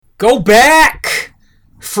Go back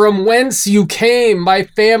from whence you came, my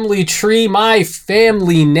family tree, my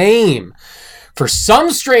family name. For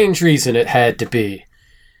some strange reason it had to be.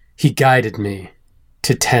 He guided me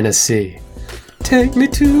to Tennessee. Take me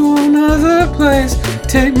to another place.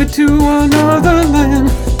 Take me to another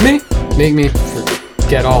land. Make me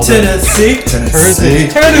forget all Tennessee.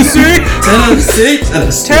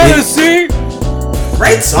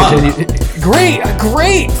 Great song.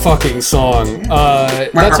 Great fucking song.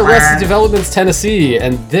 That's Arrested Development's Tennessee,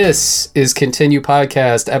 and this is Continue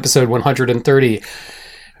Podcast, episode 130.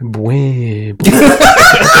 Boy.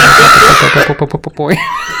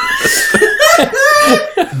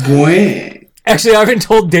 Actually, I haven't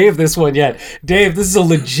told Dave this one yet. Dave, this is a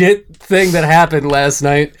legit thing that happened last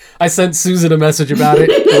night. I sent Susan a message about it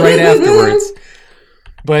right afterwards.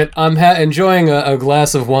 But I'm enjoying a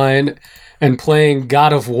glass of wine and playing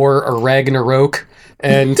God of War or Ragnarok,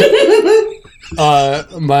 and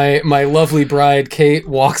my lovely bride Kate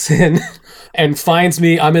walks in and finds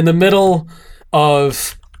me. I'm in the middle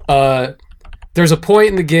of there's a point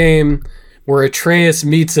in the game where Atreus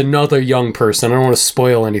meets another young person. I don't want to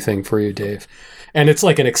spoil anything for you, Dave. And it's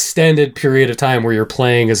like an extended period of time where you're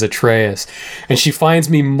playing as Atreus. And she finds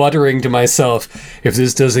me muttering to myself, if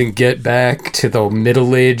this doesn't get back to the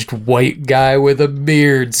middle-aged white guy with a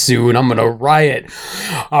beard soon, I'm going to riot.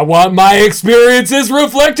 I want my experiences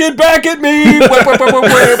reflected back at me.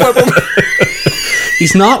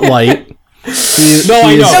 He's not white. I know.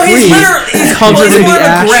 No, he's literally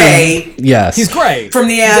gray. Yes. He's gray. From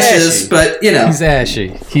the ashes, but, you know. He's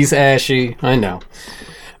ashy. I know.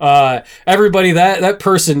 Everybody, that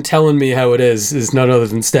person telling me how it is none other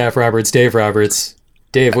than Staff Roberts, Dave Roberts.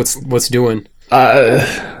 Dave, what's doing?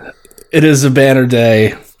 It is a banner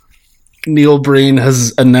day. Neil Breen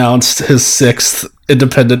has announced his 6th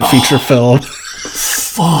independent feature film.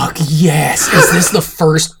 Fuck yes! Is this the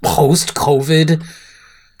first post-COVID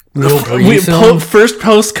Neil Breen film? First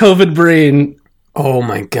post-COVID Breen. Oh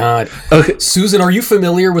my god. Okay. Susan, are you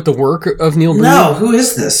familiar with the work of Neil Breen? No, who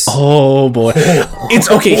is this? Oh boy.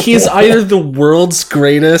 It's okay, he's either the world's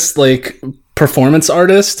greatest performance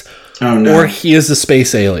artist or he is a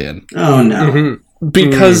space alien. Oh no. Mm-hmm.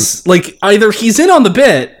 Because either he's in on the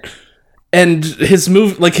bit and his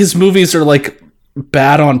movies are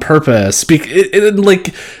bad on purpose.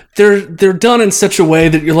 They're done in such a way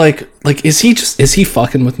that you're like is he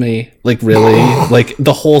fucking with me? Really?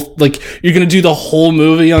 The whole you're gonna do the whole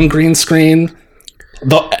movie on green screen?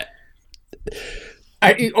 To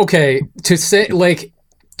say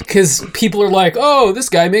because people are like, oh, this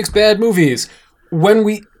guy makes bad movies. When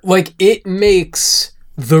we it makes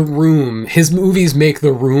The Room. His movies make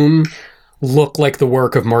The Room look like the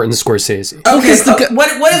work of Martin Scorsese. Okay, so what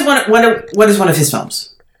is one of his films?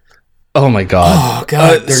 Oh my god! Oh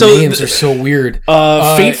god, their names are so weird.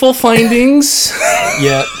 Fateful Findings.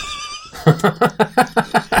 Yeah.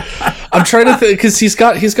 I'm trying to think because he's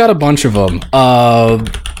got a bunch of them.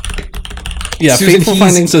 Yeah, Susan, Fateful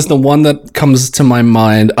Findings is the one that comes to my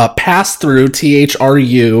mind. Pass Through,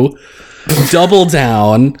 THRU, Double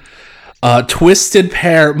Down, Twisted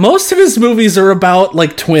Pair. Most of his movies are about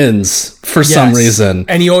twins for some reason,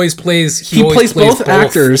 and he always plays. He plays both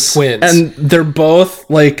actors, twins, and they're both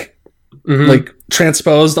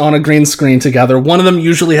transposed on a green screen together. One of them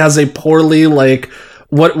usually has a poorly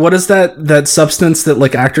what is that substance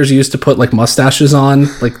that actors use to put mustaches on?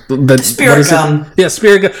 Spirit gum. Yeah,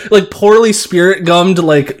 spirit gum. Poorly spirit gummed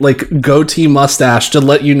goatee mustache to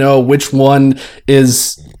let you know which one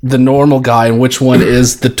is the normal guy and which one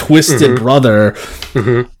is the twisted brother.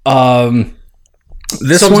 Mm-hmm.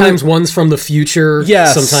 Sometimes one's from the future.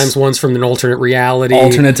 Yes. Sometimes one's from an alternate reality.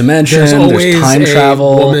 Alternate dimension. There's always time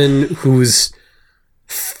travel. A woman who's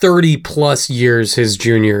 30 plus years his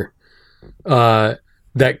junior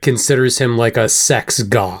that considers him a sex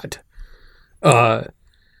god.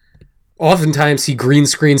 Oftentimes he green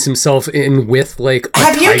screens himself in with a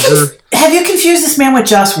tiger. Have you confused this man with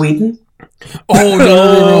Joss Whedon? Oh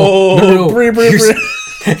no.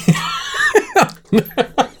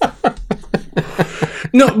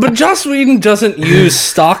 No, but Joss Whedon doesn't use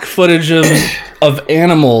stock footage of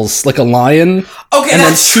animals like a lion. Okay, and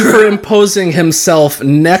that's then superimposing himself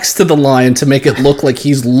next to the lion to make it look like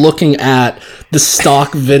he's looking at the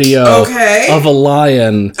stock video of a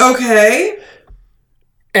lion. Okay.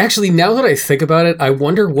 Actually, now that I think about it, I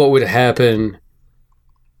wonder what would happen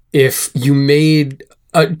if you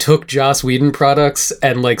took Joss Whedon products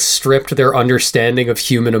and stripped their understanding of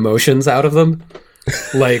human emotions out of them.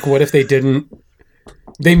 What if they didn't?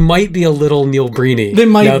 They might be a little Neil Breen-y. They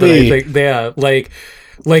might be. Yeah,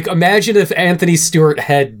 imagine if Anthony Stewart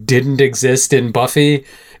Head didn't exist in Buffy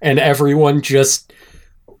and everyone just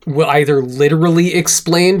either literally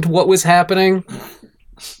explained what was happening.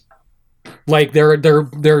 Like they're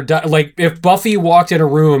like if Buffy walked in a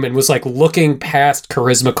room and was like looking past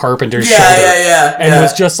Charisma Carpenter's shoulder and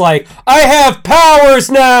was just like, I have powers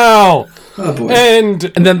now. Oh boy. And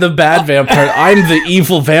then the bad vampire, I'm the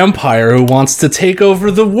evil vampire who wants to take over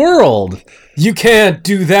the world. You can't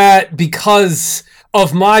do that because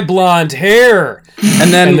of my blonde hair.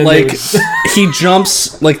 And then like he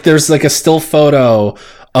jumps, like there's like a still photo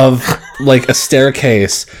of like a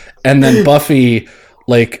staircase, and then Buffy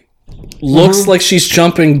like looks like she's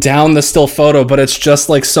jumping down the still photo, but it's just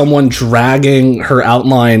like someone dragging her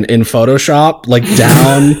outline in Photoshop like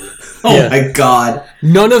down. My god.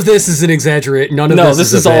 None of this is an exaggerate.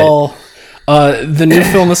 This is all the new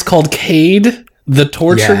film is called Cade, The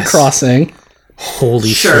Tortured Crossing. Holy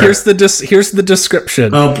shit. Here's the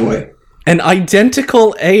description. Oh boy. An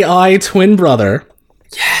identical AI twin brother.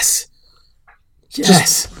 Yes.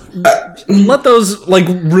 Let those like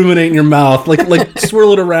ruminate in your mouth, like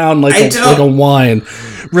swirl it around like a wine.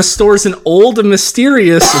 Restores an old and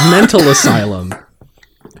mysterious mental asylum.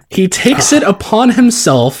 He takes it upon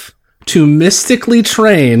himself to mystically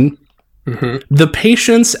train the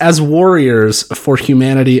patients as warriors for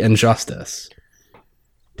humanity and justice.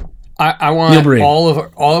 I want all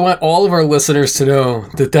of our listeners to know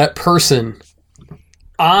that person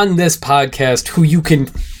on this podcast who you can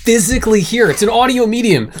physically hear, it's an audio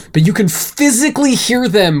medium, but you can physically hear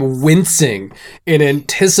them wincing in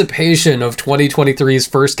anticipation of 2023's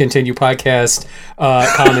first Continue podcast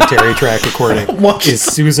commentary track recording is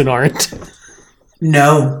Susan Arendt.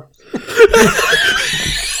 No.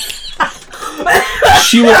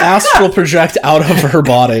 She will astral project out of her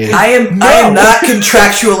body. I am not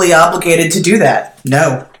contractually obligated to do that.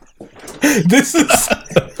 No. This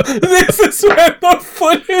is where the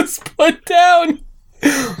foot is put down.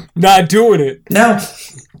 Not doing it. No.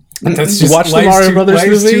 That's just watch the Mario Brothers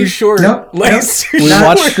movie. Too short. Nope. Life's too we short.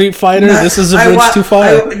 watch Street Fighter. This is a bridge too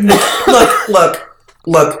far.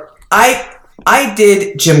 Look. I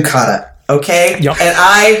did Gymkhana, okay? Yep.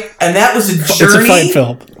 And that was a journey. It's a fight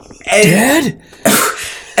film.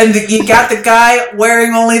 And you got the guy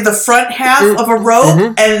wearing only the front half of a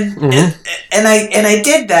robe, and I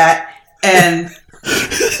did that, and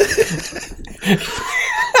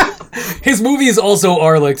his movies also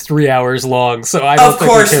are like 3 hours long, so I don't. Of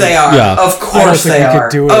course they are. Yeah. Of course they are.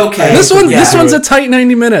 Do it. Okay. This one's a tight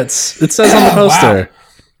 90 minutes. It says on the poster.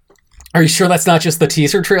 Wow. Are you sure that's not just the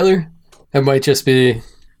teaser trailer? It might just be.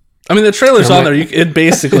 I mean, the trailer's on there. It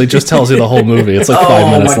basically just tells you the whole movie. It's like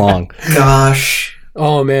 5 minutes long. Gosh.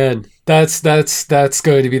 Oh man, that's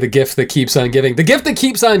going to be the gift that keeps on giving. The gift that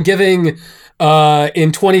keeps on giving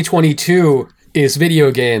in 2022 is video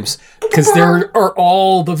games, because there are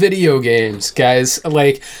all the video games, guys.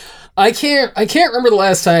 Like, I can't remember the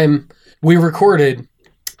last time we recorded.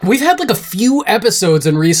 We've had like a few episodes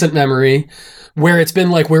in recent memory where it's been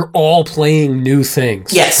like we're all playing new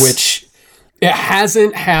things. Yes. Which it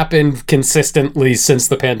hasn't happened consistently since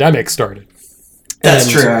the pandemic started.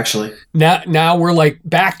 That's true, actually. Now we're like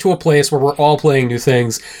back to a place where we're all playing new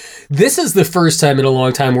things. This is the first time in a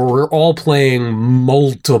long time where we're all playing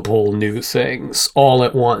multiple new things all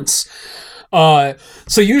at once.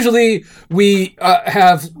 So usually we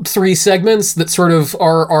have 3 segments that sort of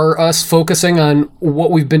are us focusing on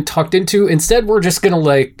what we've been tucked into. Instead, we're just going to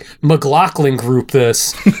like McLaughlin group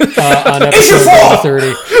this on episode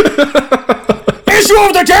 130. Issue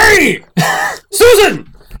of the day! Susan!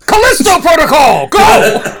 Callisto Protocol!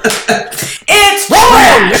 Go! It's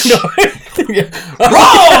wrong!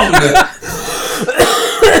 Wrong!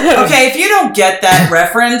 Okay, if you don't get that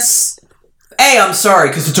reference, I'm sorry,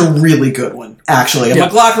 because it's a really good one, actually. A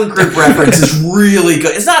McLaughlin Group reference is really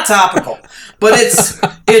good. It's not topical, but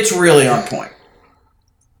it's really on point.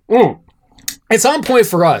 It's on point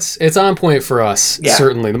for us.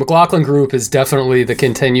 Certainly. The McLaughlin Group is definitely the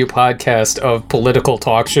Continue podcast of political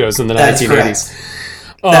talk shows in the 1980s.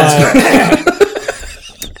 That's correct.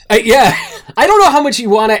 I don't know how much you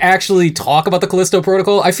want to actually talk about the Callisto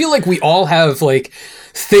Protocol. I feel like we all have like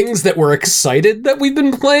things that we're excited that we've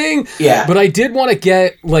been playing. Yeah. But I did want to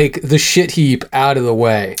get like the shit heap out of the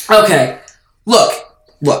way. Okay. Look.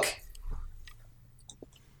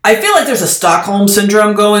 I feel like there's a Stockholm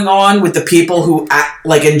syndrome going on with the people who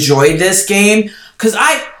enjoy this game, because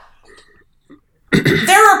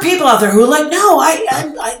there are people out there who are like, no,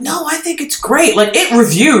 I think it's great. Like, it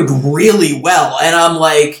reviewed really well, and I'm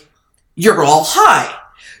like, you're all high.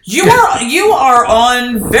 You are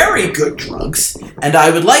on very good drugs, and I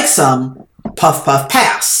would like some puff puff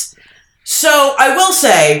pass. So I will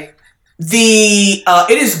say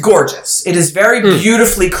it is gorgeous. It is very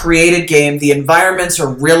beautifully created game. The environments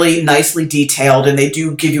are really nicely detailed, and they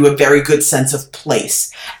do give you a very good sense of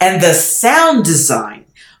place. And the sound design,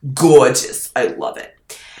 gorgeous. I love it.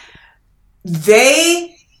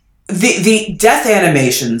 The death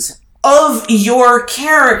animations of your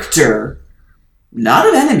character, not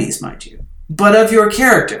of enemies, mind you, but of your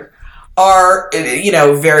character, are,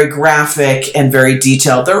 very graphic and very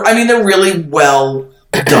detailed. They're really well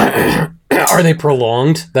done. Are they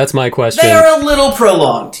prolonged? That's my question. They are a little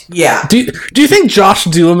prolonged, yeah. Do you think Josh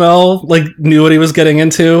Duhamel knew what he was getting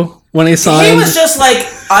into when he signed? He was just like,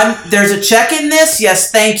 there's a check in this?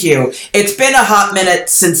 Yes, thank you. It's been a hot minute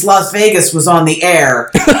since Las Vegas was on the air.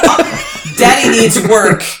 Daddy needs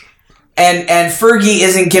work, and Fergie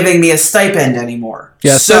isn't giving me a stipend anymore.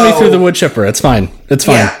 Yeah, send me through the wood chipper. It's fine. It's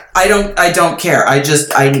fine. Yeah, I don't care. I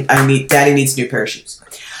need Daddy needs a new pair of shoes.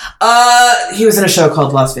 He was in a show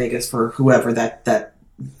called Las Vegas for whoever that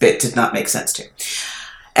bit did not make sense to.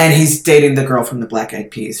 And he's dating the girl from the Black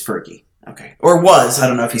Eyed Peas, Fergie. Okay. Or was. I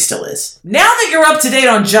don't know if he still is. Now that you're up to date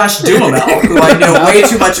on Josh Duhamel, who I know way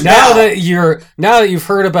too much about. Now that you've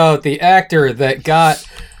heard about the actor that got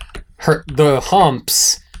the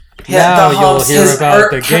humps, you'll hear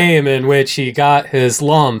about the game in which he got his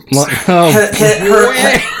lumps.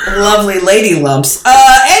 Her lovely lady lumps.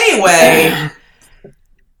 Anyway...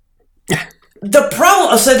 The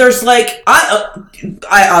problem, so there's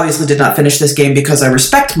I obviously did not finish this game because I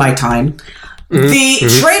respect my time. The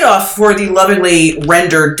trade-off for the lovingly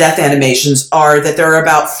rendered death animations are that there are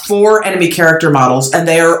about 4 enemy character models, and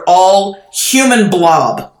they are all human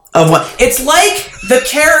blob of one. It's like the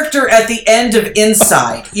character at the end of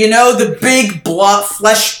Inside, the big blob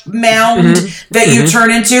flesh mound that you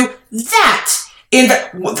turn into. That.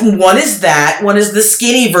 One is that. One is the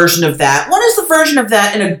skinny version of that. One is the version of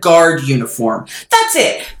that in a guard uniform. That's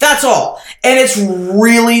it. That's all. And it's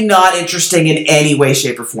really not interesting in any way,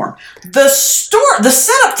 shape, or form. The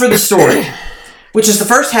setup for the story, which is the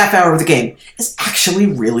first half hour of the game, is actually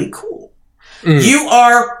really cool. You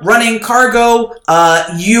are running cargo,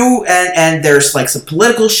 and there's some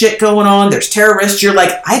political shit going on. There's terrorists. You're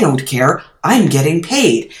like, I don't care. I'm getting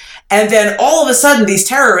paid. And then all of a sudden, these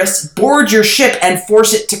terrorists board your ship and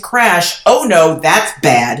force it to crash. Oh no, that's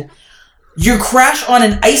bad. You crash on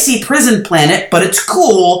an icy prison planet, but it's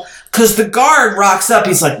cool because the guard rocks up.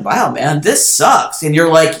 He's like, wow, man, this sucks. And you're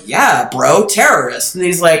like, yeah, bro, terrorists. And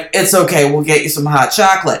he's like, it's okay, we'll get you some hot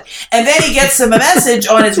chocolate. And then he gets him a message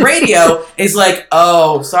on his radio. He's like,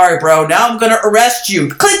 oh, sorry, bro, now I'm going to arrest you.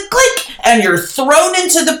 Click, click. And you're thrown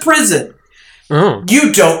into the prison.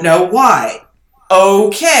 You don't know why.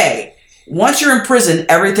 Okay. Once you're in prison,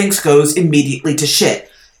 everything goes immediately to shit.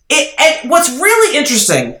 And what's really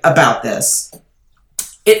interesting about this,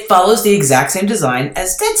 it follows the exact same design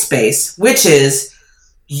as Dead Space, which is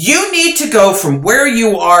you need to go from where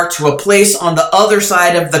you are to a place on the other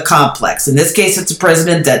side of the complex. In this case, it's a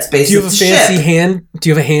prison in Dead Space. Do you have a fancy hand? Do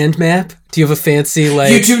you have a hand map? Do you have a fancy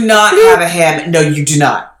You do not have a hand. No, you do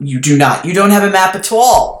not. You do not. You don't have a map at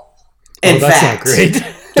all. In that's fact, not great.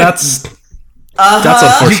 That's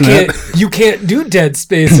unfortunate. You can't do Dead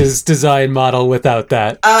Space's design model without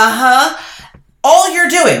that. All you're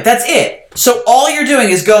doing, that's it. So all you're doing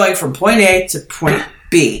is going from point A to point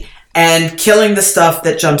B and killing the stuff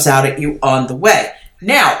that jumps out at you on the way.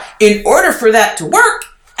 Now, in order for that to work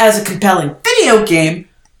as a compelling video game,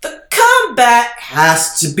 the combat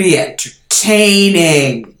has to be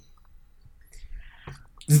entertaining.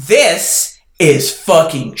 This is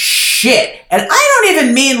fucking shit. And I don't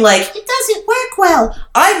even mean it doesn't work well.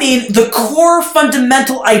 I mean the core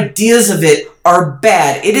fundamental ideas of it are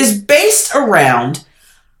bad. It is based around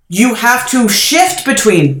you have to shift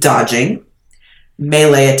between dodging,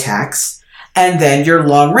 melee attacks, and then your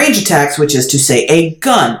long-range attacks, which is to say a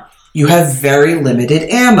gun. You have very limited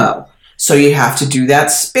ammo, so you have to do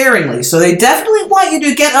that sparingly. So they definitely want you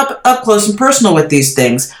to get up close and personal with these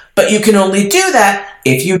things, but you can only do that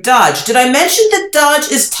if you dodge. Did I mention that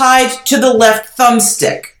dodge is tied to the left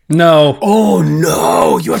thumbstick? No. Oh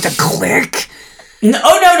no, you have to click?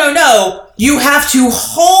 No. You have to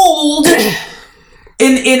hold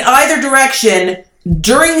in either direction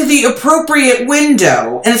during the appropriate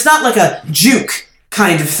window. And it's not like a juke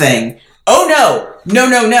kind of thing. Oh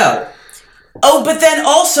no. Oh, but then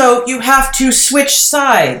also you have to switch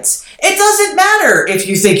sides. It doesn't matter if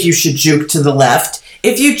you think you should juke to the left.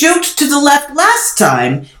 If you juked to the left last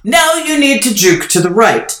time, now you need to juke to the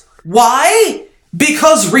right. Why?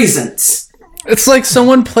 Because reasons. It's like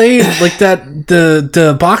someone played like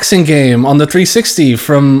the boxing game on the 360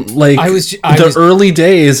 from like the early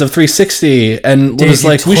days of 360, and Dave, was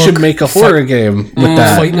like, we should make a horror game with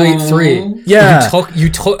that. Fight Night 3. Yeah. You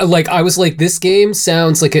took like, I was like, this game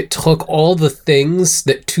sounds like it took all the things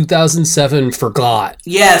that 2007 forgot.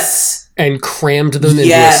 Yes. And crammed them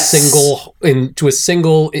into a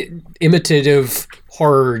single imitative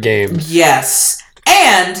horror game. Yes.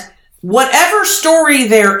 And whatever story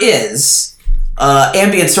there is,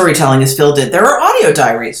 ambient storytelling is filled in. There are audio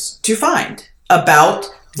diaries to find about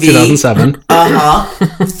the 2007.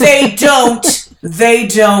 They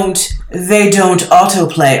don't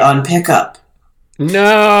autoplay on pickup.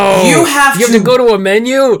 No. You have to go to a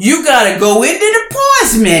menu? You gotta go into the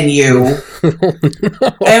pause menu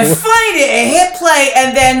and find it and hit play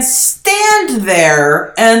and then stand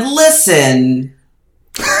there and listen.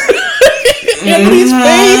 Anthony's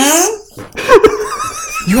face.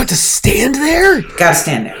 You have to stand there? Gotta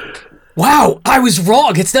stand there. Wow, I was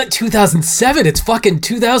wrong. It's not 2007. It's fucking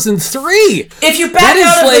 2003. If you back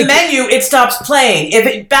out of the menu, it stops playing. If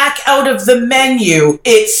it back out of the menu,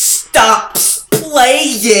 it stops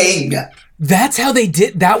playing. That's how they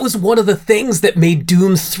did. That was one of the things that made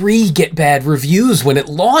Doom 3 get bad reviews when it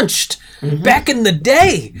launched back in the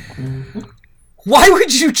day. Why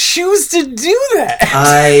would you choose to do that?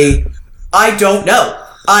 I don't know.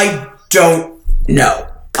 I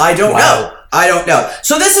don't know.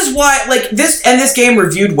 So this is why, like, this game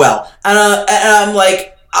reviewed well, and I'm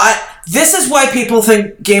like, this is why people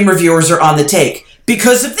think game reviewers are on the take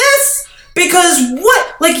because of this. Because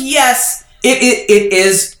what? Like, yes, it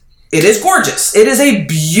is gorgeous. It is a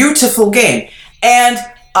beautiful game, and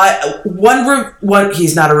one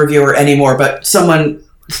he's not a reviewer anymore, but someone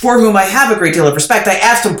for whom I have a great deal of respect. I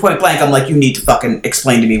asked him point blank. I'm like, you need to fucking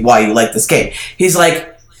explain to me why you like this game. He's like,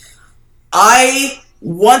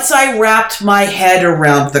 once I wrapped my head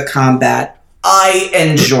around the combat, I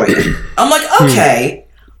enjoyed it. I'm like, okay,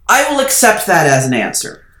 I will accept that as an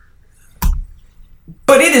answer.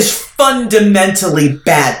 But it is fundamentally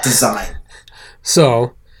bad design.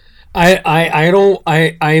 So,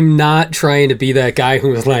 I'm not trying to be that guy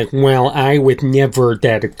who's like, well, I was never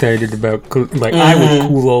that excited about, I was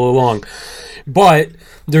cool all along. But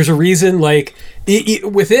there's a reason, like,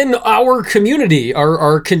 within our community,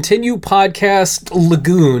 our Continue podcast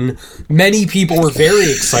Lagoon, many people were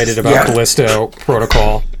very excited about Callisto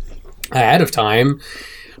Protocol ahead of time.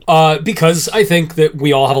 Because I think that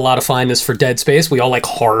we all have a lot of fondness for Dead Space. We all like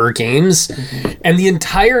horror games. And the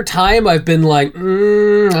entire time I've been like,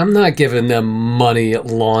 I'm not giving them money at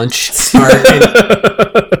launch.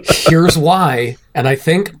 And here's why. And I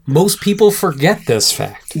think most people forget this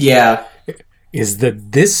fact. Yeah. Is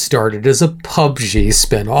that this started as a PUBG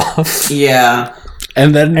spinoff. Yeah.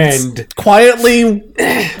 And then quietly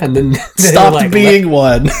and then stopped like, being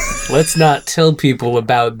one. Let's not tell people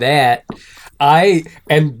about that.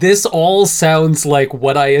 And this all sounds like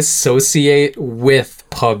what I associate with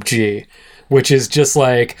PUBG, which is just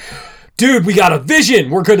like, dude, we got a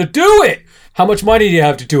vision. We're going to do it. How much money do you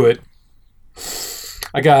have to do it?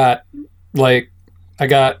 I got like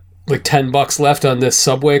 $10 left on this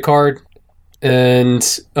Subway card. And,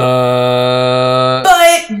 But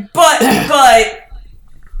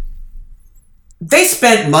they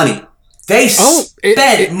spent money. They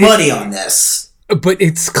spent money on this. But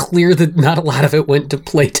it's clear that not a lot of it went to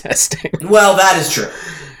playtesting. Well, that is true.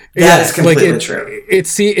 That is completely true. It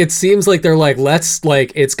seems like they're like, it's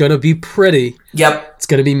going to be pretty. Yep. It's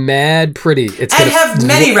going to be mad pretty. It's going to have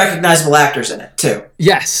many recognizable actors in it, too.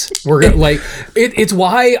 Yes. We're going to, it's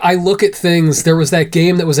why I look at things. There was that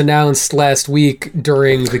game that was announced last week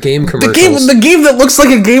during the game commercials. The game that looks like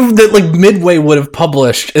a game that, Midway would have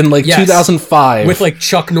published in, 2005. With,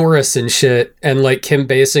 Chuck Norris and shit, and, Kim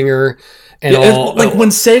Basinger. And when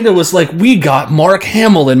Sega was like, we got Mark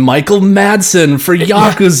Hamill and Michael Madsen for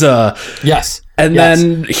Yakuza. Yes. And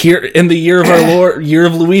then here in the year of our Lord, year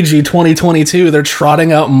of Luigi 2022, they're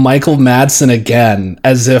trotting out Michael Madsen again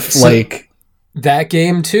as if that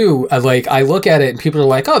game too. I look at it and people are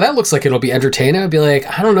like, "Oh, that looks like it'll be entertaining." I'd be like,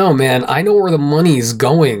 "I don't know, man. I know where the money's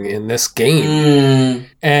going in this game."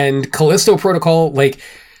 And Callisto Protocol,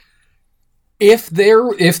 if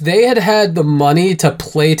they had the money to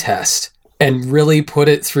playtest and really put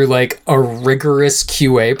it through a rigorous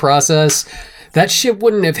QA process, that shit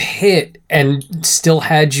wouldn't have hit and still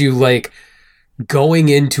had you going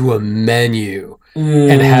into a menu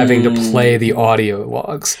and having to play the audio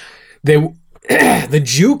logs. The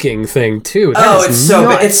juking thing too. It's so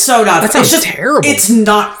not that sounds terrible. It's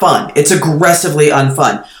not fun. It's aggressively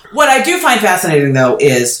unfun. What I do find fascinating though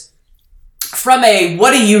is from a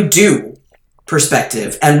what do you do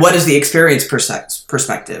perspective and what is the experience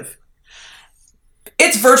perspective,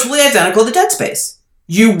 it's virtually identical to Dead Space.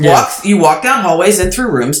 You walk down hallways and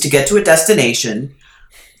through rooms to get to a destination,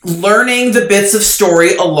 learning the bits of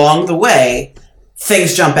story along the way.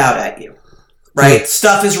 Things jump out at you, right?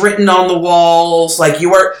 Stuff is written on the walls, like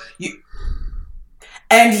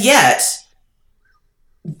and yet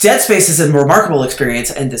Dead Space is a remarkable experience,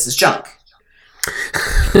 and this is junk.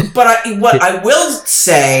 But I will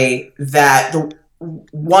say that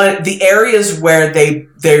the areas where they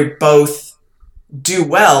both do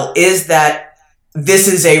well is that this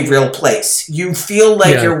is a real place. You feel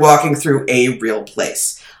like you're walking through a real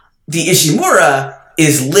place. The Ishimura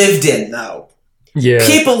is lived in, though. Yeah.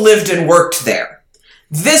 People lived and worked there.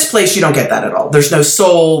 This place, you don't get that at all. There's no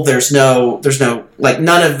soul. There's no, like,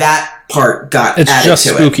 none of that part got added to it. It's just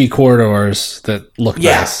spooky corridors that look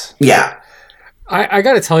nice. Yeah. I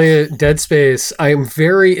gotta tell you, Dead Space, I'm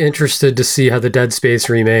very interested to see how the Dead Space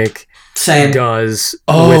remake does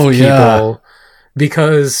with people.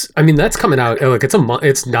 Because, I mean, that's coming out, like,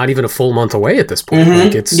 it's not even a full month away at this point.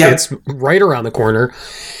 Like, it's right around the corner.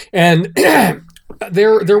 And I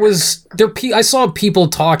saw people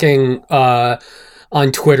talking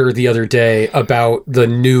on Twitter the other day about the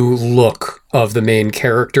new look of the main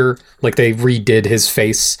character. Like, they redid his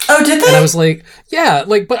face. Oh, did they? And I was like, yeah,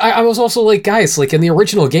 like, but I was also like, guys, like, in the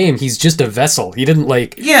original game, he's just a vessel. He didn't,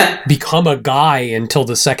 like, become a guy until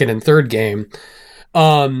the second and third game.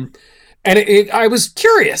 And I was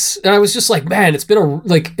curious, and I was just like, man, it's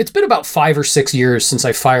been about 5 or 6 years since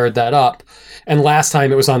I fired that up. And last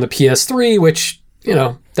time it was on the PS3, which, you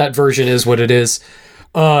know, that version is what it is.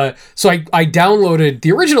 So I downloaded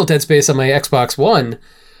the original Dead Space on my Xbox One,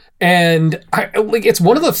 and it's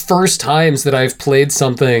one of the first times that I've played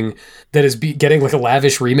something that is getting like a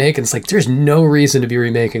lavish remake, and it's like, there's no reason to be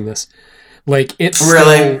remaking this. Like, it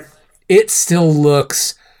still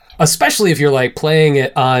looks, especially if you're like playing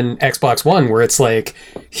it on Xbox One, where it's like,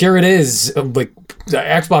 here it is, like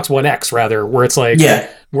Xbox One X rather, where it's like,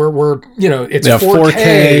 we're you know, it's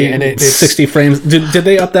 4K and it's 60 frames. Did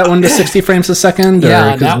they up that one to 60 frames a second?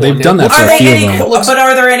 Yeah, they've done that for a few of them. But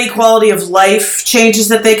are there any quality of life changes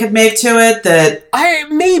that they could make to it? That I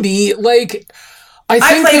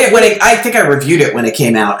think I reviewed it when it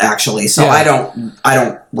came out, actually. So I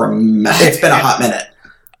don't remember. It's been a hot minute.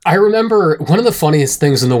 I remember one of the funniest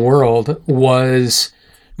things in the world was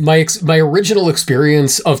my original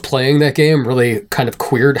experience of playing that game really kind of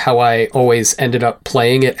queered how I always ended up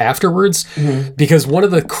playing it afterwards. Because one of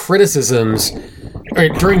the criticisms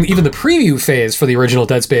during even the preview phase for the original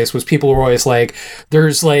Dead Space was people were always like,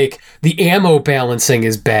 there's like, the ammo balancing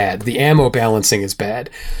is bad.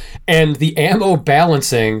 And the ammo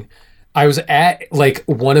balancing, I was at like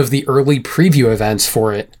one of the early preview events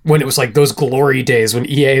for it when it was like those glory days when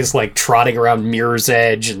EA is like trotting around Mirror's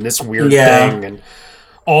Edge and this weird thing and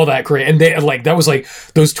all that great. And they like, that was like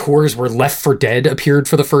those tours where Left 4 Dead appeared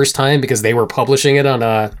for the first time because they were publishing it on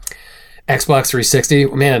Xbox 360.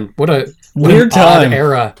 Man, what a weird time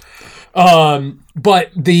era.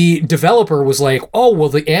 But the developer was like, oh, well,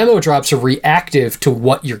 the ammo drops are reactive to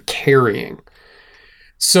what you're carrying.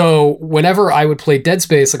 So whenever I would play Dead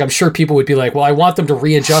Space, like, I'm sure people would be like, well, I want them to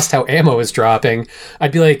readjust how ammo is dropping.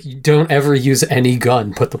 I'd be like, don't ever use any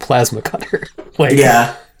gun. Put the plasma cutter.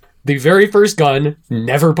 The very first gun,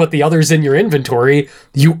 never put the others in your inventory.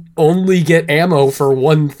 You only get ammo for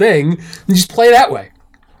one thing. And just play that way.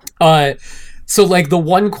 So like the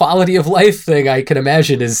one quality of life thing I can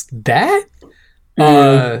imagine is that.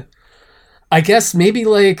 I guess maybe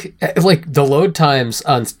like the load times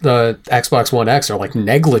on the Xbox One X are like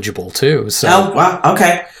negligible too. So. Oh wow,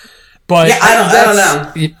 okay. But yeah, I don't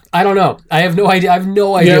know. I don't know. I have no idea. I have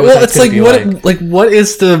no idea. Yeah, well, it's like what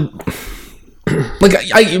is the like?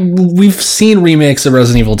 We've seen remakes of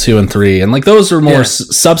Resident Evil 2 and 3, and like those are more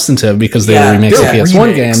substantive because they were remakes of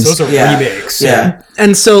PS1 games. Those are remakes. Yeah.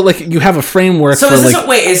 And so like you have a framework. So is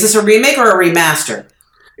this a remake or a remaster?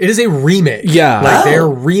 It is a remake. Yeah. Like they're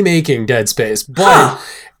remaking Dead Space. But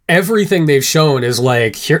everything they've shown is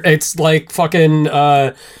like, here, it's like fucking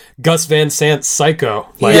Gus Van Sant's Psycho.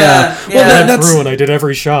 Like, well, that's through and I did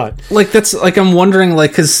every shot. Like, that's like, I'm wondering,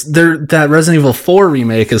 like, because that Resident Evil 4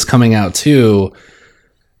 remake is coming out too.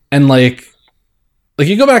 And like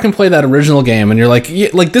you go back and play that original game and you're like, yeah,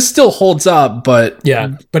 like this still holds up, but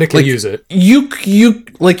but it can use it. You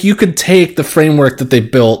could take the framework that they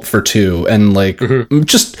built for 2 and like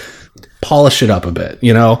just polish it up a bit,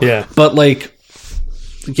 you know? Yeah. But like,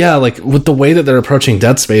 yeah, like with the way that they're approaching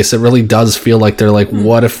Dead Space, it really does feel like they're like,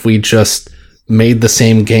 what if we just made the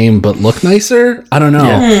same game but look nicer? I don't know.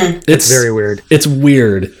 Yeah. It's very weird. It's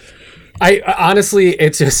weird. I honestly,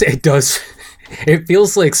 it does. It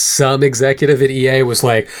feels like some executive at EA was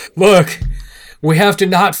like, look, we have to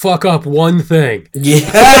not fuck up one thing.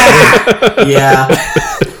 Yeah. Yeah.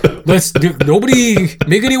 Nobody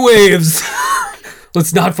make any waves.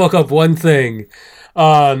 Let's not fuck up one thing.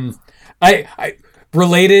 I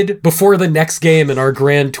related before the next game in our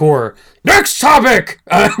grand tour. Next topic.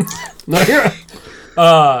 Not here.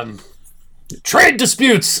 Trade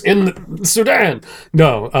disputes in Sudan.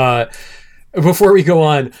 No. Before we go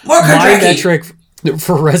on, my metric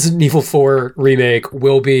for Resident Evil 4 remake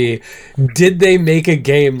will be: did they make a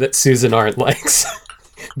game that Susan Arndt likes?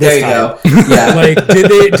 There you go. Yeah. Like,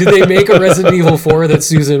 did they make a Resident Evil 4 that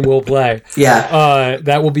Susan will play? Yeah.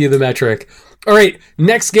 That will be the metric. All right,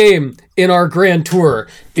 next game in our grand tour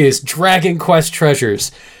is Dragon Quest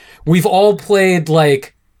Treasures. We've all played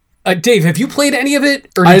like. Dave, have you played any of it?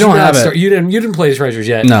 Or I don't have it. You didn't play Treasures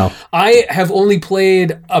yet. No. I have only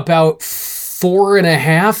played about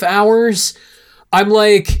 4.5 hours. I'm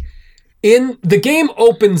like, the game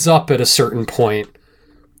opens up at a certain point,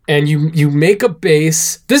 and you make a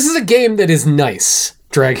base. This is a game that is nice.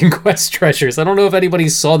 Dragon Quest Treasures. I don't know if anybody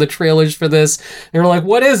saw the trailers for this. They're like,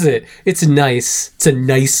 what is it? It's nice. It's a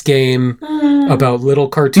nice game about little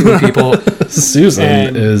cartoon people.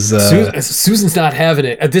 Susan is... Susan's not having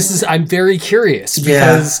it. I'm very curious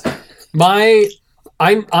because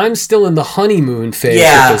I'm still in the honeymoon phase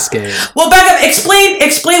of this game. Well, back up.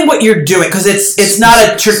 Explain what you're doing, because it's not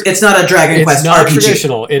a Dragon Quest RPG. It's not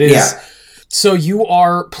traditional. It is... Yeah. So you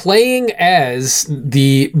are playing as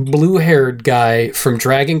the blue-haired guy from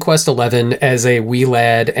Dragon Quest XI as a wee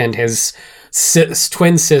lad and his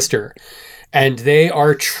twin sister. And they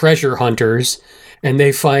are treasure hunters, and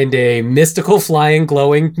they find a mystical flying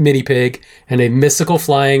glowing mini pig and a mystical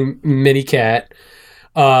flying mini cat.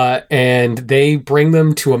 And they bring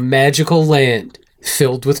them to a magical land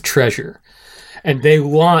filled with treasure. And they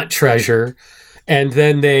want treasure. And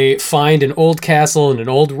then they find an old castle and an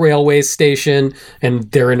old railway station,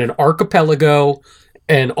 and they're in an archipelago,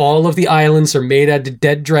 and all of the islands are made out of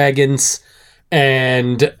dead dragons,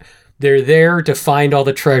 and they're there to find all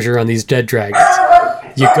the treasure on these dead dragons.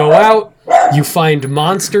 You go out, you find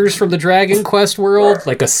monsters from the Dragon Quest world,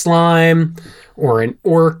 like a slime, or an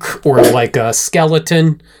orc, or like a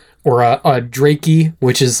skeleton, or a drakey,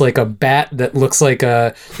 which is like a bat that looks like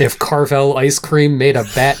if Carvel ice cream made a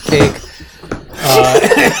bat cake.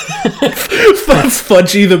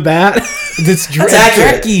 Fudgy the Bat. That's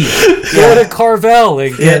Draki. Go to Carvel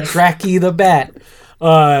and get Draki the Bat.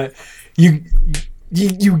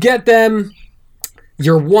 You get them.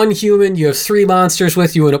 You're one human. You have 3 monsters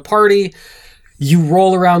with you in a party. You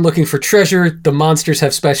roll around looking for treasure. The monsters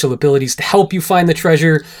have special abilities to help you find the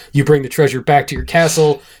treasure. You bring the treasure back to your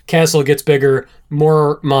castle. Castle gets bigger.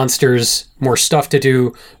 More monsters. More stuff to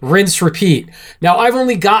do. Rinse, repeat. Now, I've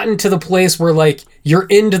only gotten to the place where, like, you're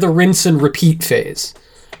into the rinse and repeat phase.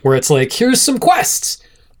 Where it's like, here's some quests.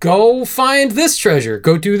 Go find this treasure.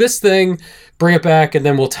 Go do this thing. Bring it back, and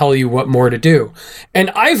then we'll tell you what more to do. And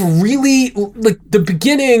I've really, like, the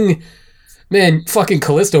beginning... Man, fucking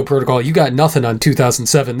Callisto Protocol, you got nothing on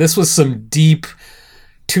 2007. This was some deep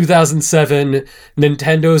 2007.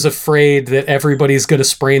 Nintendo's afraid that everybody's going to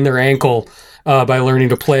sprain their ankle by learning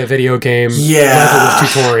to play a video game level of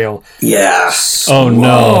tutorial. Yeah. Oh,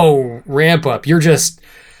 no. Ramp up.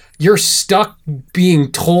 You're stuck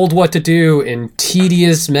being told what to do in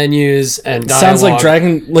tedious menus and dialogue. Sounds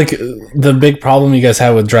like the big problem you guys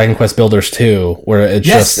have with Dragon Quest Builders 2, where it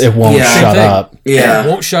won't shut up. Yeah, it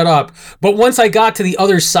won't shut up. But once I got to the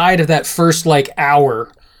other side of that first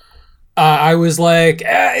hour, I was like,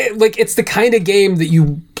 it's the kind of game that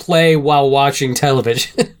you play while watching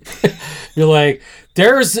television. You're like,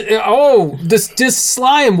 this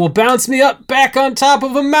slime will bounce me up back on top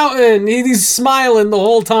of a mountain. He's smiling the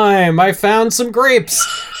whole time. I found some grapes,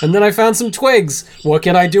 and then I found some twigs. What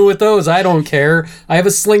can I do with those? I don't care. I have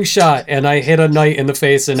a slingshot, and I hit a knight in the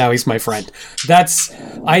face, and now he's my friend.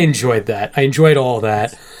 I enjoyed that. I enjoyed all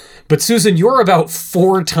that. But Susan, you're about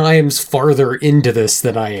 4 times farther into this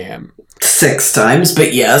than I am. 6 times,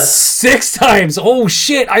 but yes. 6 times? Oh,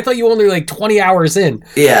 shit. I thought you were only 20 hours in.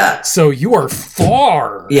 Yeah. So you are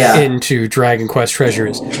far into Dragon Quest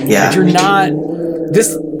Treasures. Yeah. But you're not...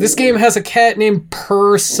 This game has a cat named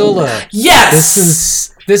Persilla.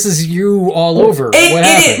 Yes! This is you all over. What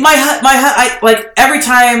happened? Every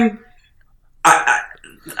time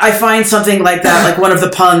I find something like that, like one of the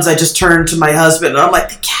puns, I just turn to my husband and I'm like,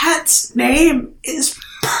 the cat's name is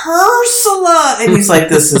Persilla. And he's like,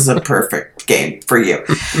 this is a perfect game for you.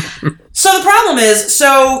 So the problem is,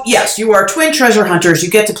 yes, you are twin treasure hunters.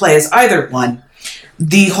 You get to play as either one.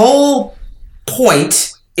 The whole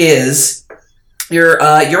point is you're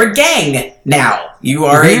a gang now. You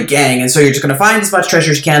are a gang, and so you're just going to find as much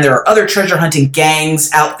treasure as you can. There are other treasure hunting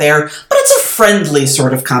gangs out there, but it's a friendly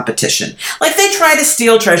sort of competition. Like, they try to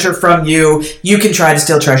steal treasure from you, you can try to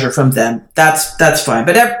steal treasure from them. That's fine.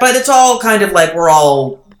 But it's all kind of like we're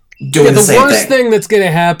all doing the same thing. The worst thing that's going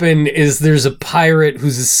to happen is there's a pirate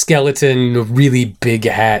who's a skeleton, a really big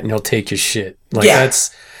hat, and he'll take your shit. Like,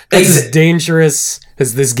 that's as dangerous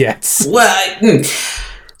as this gets. Well,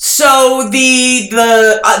 so the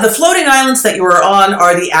floating islands that you are on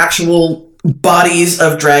are the actual bodies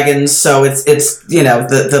of dragons. So it's you know,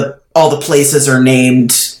 all the places are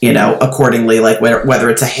named, you know, accordingly, like whether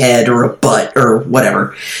it's a head or a butt or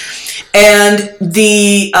whatever. And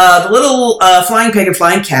the little flying pig and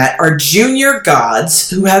flying cat are junior gods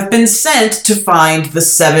who have been sent to find the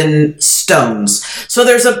 7 stones. So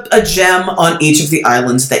there's a gem on each of the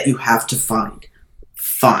islands that you have to find.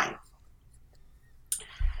 Fine.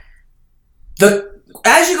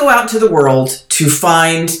 As you go out into the world to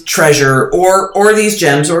find treasure or these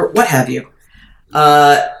gems or what have you,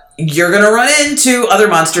 you're going to run into other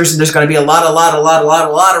monsters, and there's going to be a lot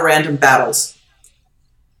of random battles.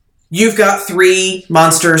 You've got 3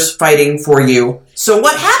 monsters fighting for you. So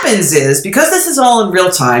what happens is, because this is all in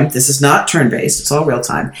real time, this is not turn-based, it's all real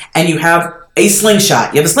time, and you have a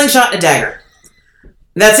slingshot. You have a slingshot and a dagger.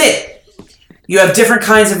 That's it. You have different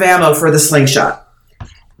kinds of ammo for the slingshot.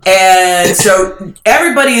 And so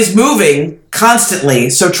everybody is moving constantly,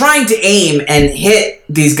 so trying to aim and hit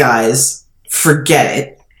these guys, forget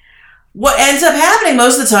it. What ends up happening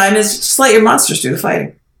most of the time is just let your monsters do the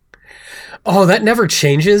fighting. Oh, that never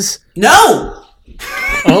changes? No!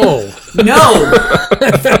 Oh. No!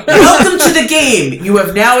 Welcome to the game. You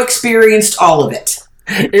have now experienced all of it.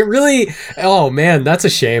 It really... Oh, man, that's a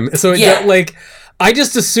shame. So, I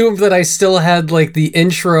just assumed that I still had, like, the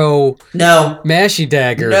intro... No. Mashy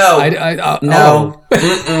dagger. No. No.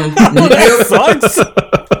 That sucks.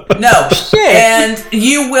 No. Shit. And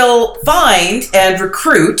you will find and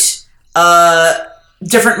recruit...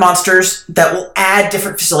 different monsters that will add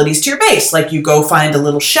different facilities to your base. Like, you go find a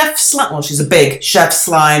little chef slime. Well, she's a big chef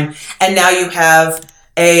slime. And now you have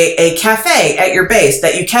a cafe at your base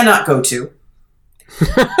that you cannot go to.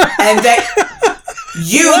 And that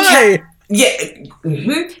you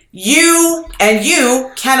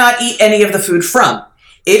you cannot eat any of the food from.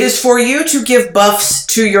 It is for you to give buffs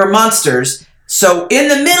to your monsters. So in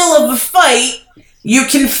the middle of a fight, you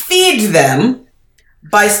can feed them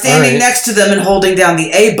by standing next to them and holding down the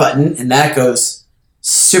A button, and that goes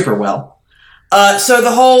super well. So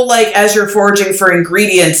the whole, like, as you're foraging for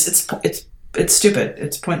ingredients, it's stupid.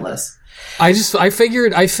 It's pointless. I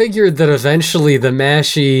figured that eventually the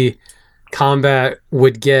mashy combat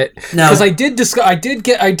would get, because I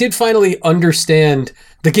did finally understand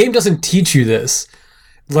the game doesn't teach you this.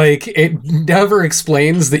 Like, it never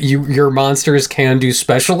explains that your monsters can do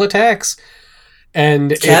special attacks,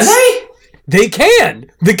 and can they? They can.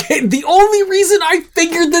 The only reason I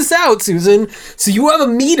figured this out, Susan, so you have a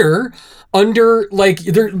meter under, like,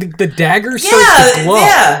 the dagger starts to glow.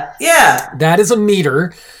 Yeah. That is a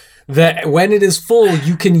meter that when it is full,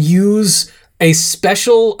 you can use a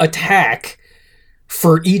special attack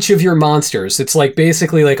for each of your monsters. It's like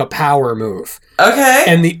basically like a power move. Okay.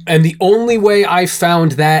 And the only way I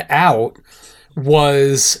found that out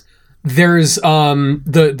was there's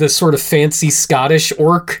the sort of fancy Scottish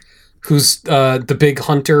orc who's the big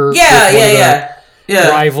hunter. Yeah.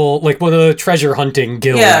 Rival, like one of the treasure hunting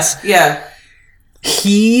guilds. Yeah.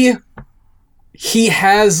 He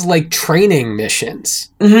has like training missions.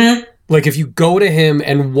 Mm-hmm. Like if you go to him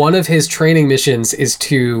and one of his training missions is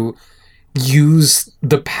to use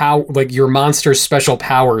the power, like your monster's special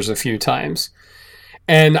powers a few times.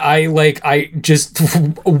 And I just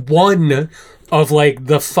one of like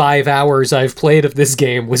the 5 hours I've played of this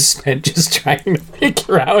game was spent just trying to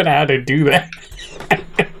figure out how to do that.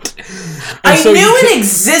 I knew it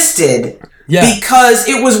existed because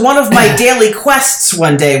it was one of my daily quests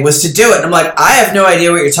one day was to do it. And I'm like, I have no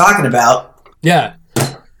idea what you're talking about. Yeah.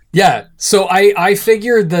 So I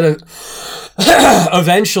figured that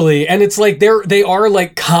eventually, and it's like they are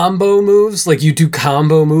like combo moves. Like you do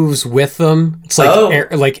combo moves with them. It's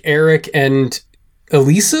like like Eric and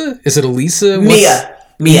Elisa. Is it Elisa?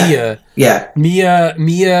 Mia. Yeah.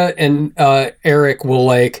 Mia and Eric will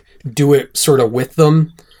like do it sort of with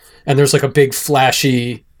them. And there's like a big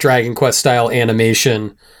flashy Dragon Quest style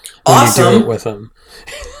animation when you do it with them.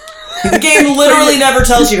 The game literally never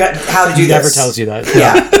tells you how to do this. Never tells you that.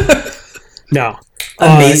 Yeah. No.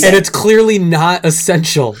 Amazing. And it's clearly not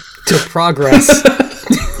essential to progress.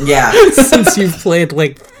 Yeah. Since you've played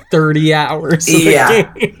like 30 hours of the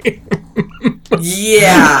game.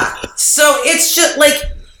 Yeah. So it's just like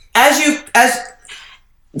as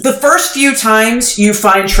the first few times you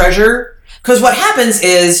find treasure, because what happens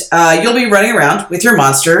is you'll be running around with your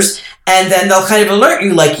monsters, and then they'll kind of alert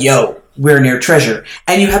you like, yo, we're near treasure.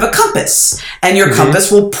 And you have a compass, and your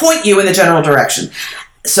compass will point you in the general direction.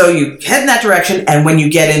 So you head in that direction, and when you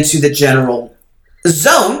get into the general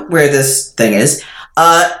zone where this thing is,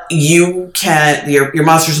 your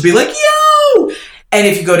monsters will be like, yo! And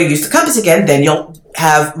if you go to use the compass again, then you'll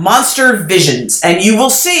have monster visions, and you will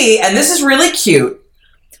see, and this is really cute,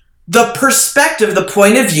 the perspective, the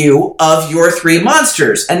point of view of your three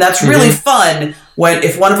monsters. And that's really fun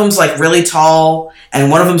if one of them's like really tall and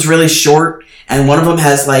one of them's really short and one of them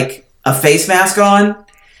has like a face mask on.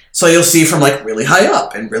 So you'll see from like really high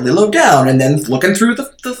up and really low down and then looking through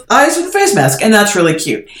the eyes of the face mask. And that's really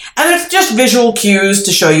cute. And it's just visual cues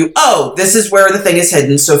to show you, oh, this is where the thing is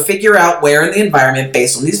hidden. So figure out where in the environment,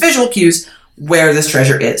 based on these visual cues, where this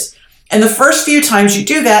treasure is. And the first few times you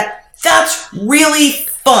do that, that's really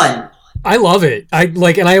fun. I love it.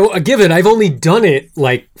 I've only done it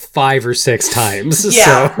like 5 or 6 times.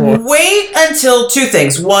 Yeah. So. Wait until 2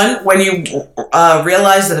 things. One, when you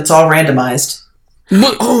realize that it's all randomized.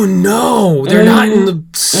 Oh no, they're not in the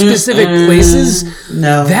specific places?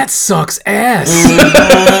 No. That sucks ass.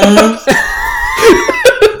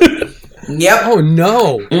 Yep. Oh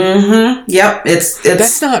no. Yep. It's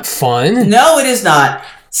That's not fun. No, it is not.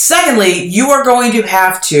 Secondly, you are going to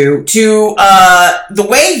have to the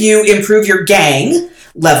way you improve your gang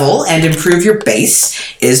level and improve your base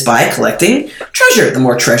is by collecting treasure. The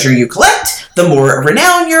more treasure you collect, the more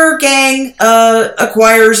renown your gang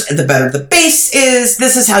acquires, and the better the base is.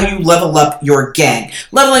 This is how you level up your gang.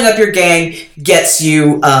 Leveling up your gang gets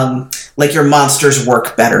you like your monsters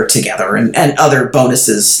work better together and other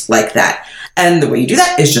bonuses like that. And the way you do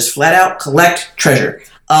that is just flat out collect treasure.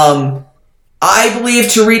 I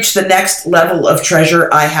believe to reach the next level of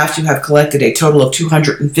treasure, I have to have collected a total of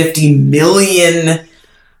 250 million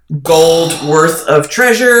gold worth of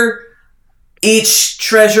treasure. Each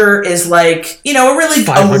treasure is like, a really...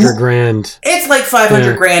 500 grand. It's like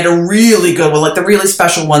 500 grand, a really good one. Like the really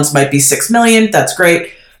special ones might be 6 million. That's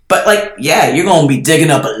great. But like, yeah, you're going to be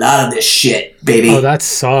digging up a lot of this shit, baby. Oh, that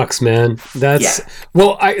sucks, man.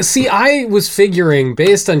 Well, I was figuring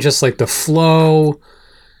based on just like the flow...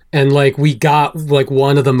 And like we got like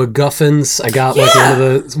one of the MacGuffins. I got like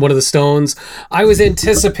one of the stones. I was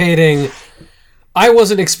anticipating. I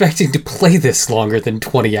wasn't expecting to play this longer than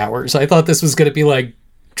 20 hours. I thought this was going to be like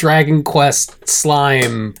Dragon Quest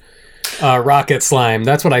slime, Rocket Slime.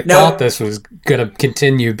 That's what I thought this was going to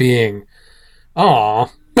continue being. Aw.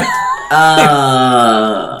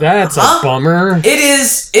 That's a bummer.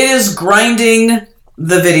 It is grinding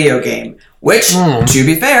the video game, which, to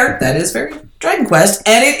be fair, that is very Dragon Quest,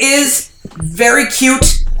 and it is very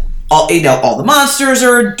cute. All the monsters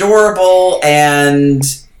are adorable, and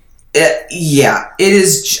it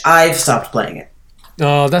is. I've stopped playing it.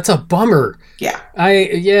 Oh, that's a bummer. Yeah.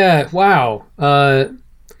 Wow.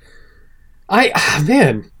 I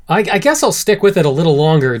guess I'll stick with it a little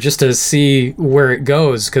longer just to see where it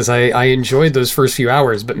goes because I enjoyed those first few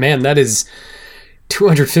hours. But man, that is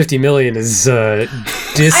 250 million is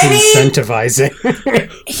disincentivizing.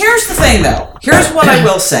 Here's the thing, though. Here's what I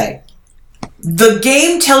will say. The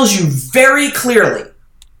game tells you very clearly,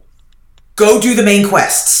 go do the main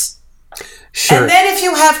quests. Sure. And then if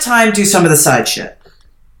you have time, do some of the side shit.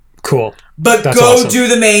 Cool. But That's go awesome. do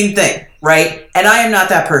the main thing, right? And I am not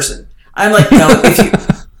that person. I'm like, no,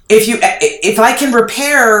 if I can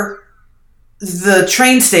repair the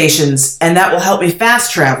train stations and that will help me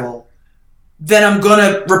fast travel, then I'm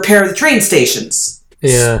gonna repair the train stations.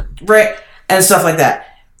 Yeah. Right? And stuff like that.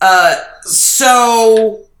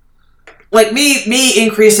 So like me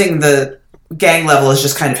increasing the gang level has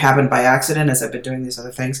just kind of happened by accident as I've been doing these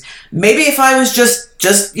other things. Maybe if I was just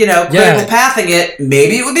critical pathing it,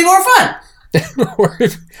 maybe it would be more fun.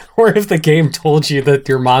 or if the game told you that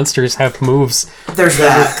your monsters have moves. There's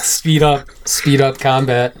that. Speed up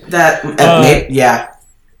combat. Yeah,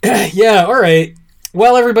 all right.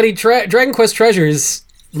 Well, everybody, Dragon Quest Treasures,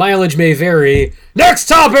 mileage may vary. Next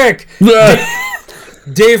topic!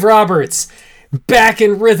 Dave Roberts, back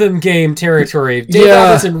in rhythm game territory. Dave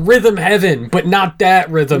Roberts in rhythm heaven, but not that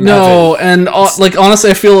rhythm heaven. No, and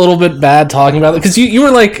honestly, I feel a little bit bad talking about it, because you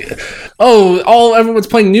were like, everyone's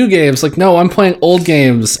playing new games. Like, no, I'm playing old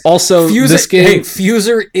games. Also, this game... Hey,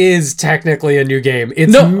 Fuser is technically a new game.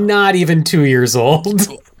 It's not even 2 years old.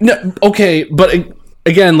 No, okay, but...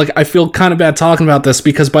 Again, like, I feel kind of bad talking about this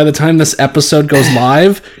because by the time this episode goes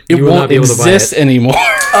live, it won't exist anymore.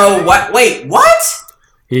 Oh, what? Wait, what?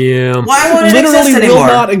 Yeah. Why won't it literally exist anymore? will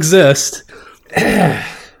not exist.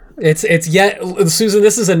 it's yet, Susan,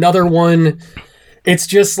 this is another one. It's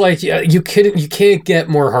just like you can't get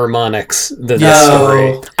more harmonics than this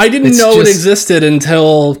story. I didn't know it existed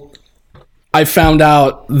until I found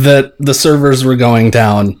out that the servers were going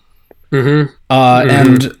down.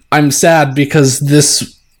 And I'm sad because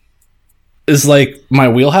this is like my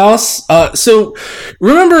wheelhouse. So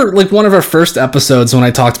remember like one of our first episodes when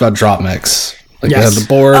I talked about Drop Mix? Like they had the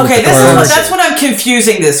board. Okay, that's what I'm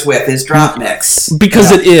confusing this with is Drop Mix.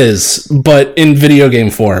 Because it is, but in video game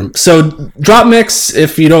form. So Drop Mix,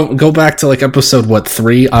 if you don't go back to like episode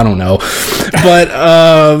 3, I don't know. But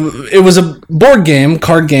it was a board game,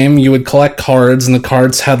 card game. You would collect cards and the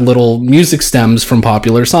cards had little music stems from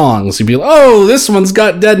popular songs. You'd be like, oh, this one's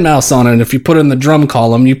got Deadmau5 on it. And if you put it in the drum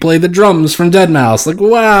column, you play the drums from Deadmau5. Like,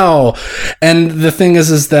 wow. And the thing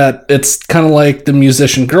is that it's kind of like the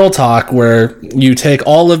musician Girl Talk where you take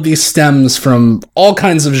all of these stems from all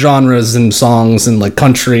kinds of genres and songs and like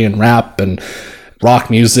country and rap and rock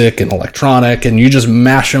music and electronic and you just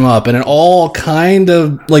mash them up and it all kind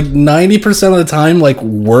of like 90% of the time like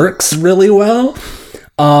works really well.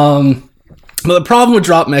 But the problem with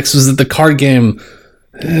Drop Mix was that the card game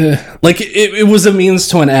like it was a means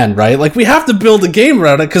to an end, right? Like we have to build a game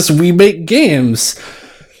around it because we make games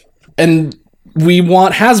and we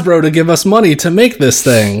want Hasbro to give us money to make this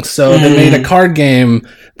thing. So they made a card game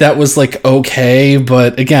that was like okay,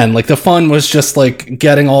 but again, like the fun was just like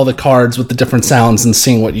getting all the cards with the different sounds and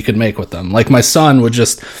seeing what you could make with them. Like my son would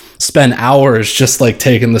just spend hours just like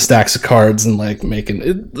taking the stacks of cards and like making it.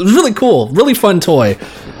 It was really cool, really fun toy.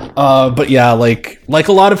 But yeah, like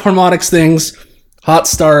a lot of harmonics things, hot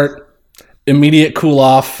start, immediate cool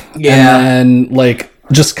off, and then like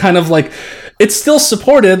just kind of like it's still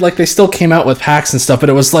supported, like they still came out with packs and stuff, but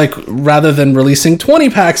it was like rather than releasing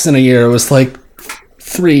 20 packs in a year, it was like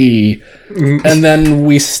 3 and then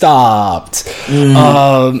we stopped.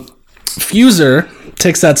 Fuser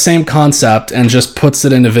takes that same concept and just puts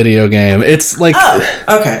it in a video game. It's like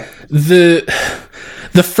the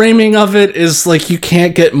framing of it is like you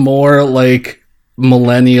can't get more like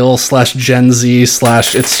millennial / Gen Z / it's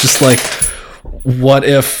just like what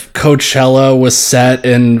if Coachella was set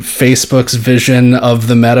in Facebook's vision of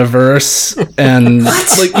the metaverse and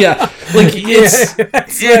like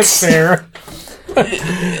it's fair.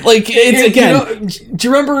 Like it's again. Do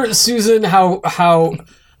you remember, Susan, how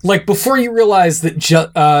like before you realized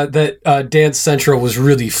that Dance Central was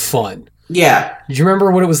really fun? Yeah. Do you remember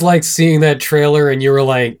what it was like seeing that trailer and you were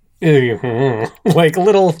like, like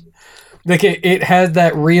little, like it had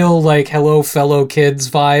that real like hello fellow kids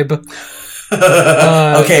vibe.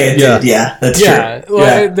 Okay, it did. Yeah, that's true.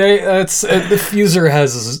 The Fuser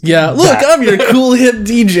has. Yeah, look, I'm your cool hip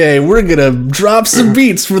DJ. We're gonna drop some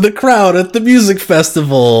beats for the crowd at the music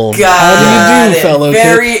festival. How do you do, fellow?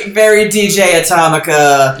 Very DJ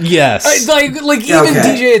Atomica. Yes, like even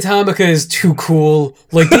DJ Atomica is too cool.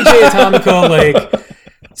 Like DJ Atomica,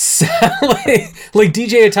 like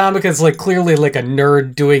DJ Atomica is like clearly like a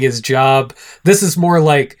nerd doing his job. This is more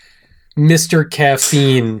like Mr.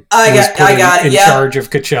 Caffeine in charge of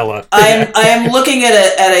Coachella. I am looking at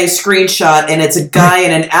a screenshot and it's a guy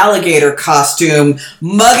in an alligator costume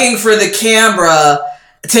mugging for the camera,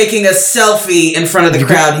 taking a selfie in front of the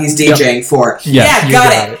crowd he's DJing for. Yeah,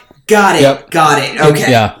 got it.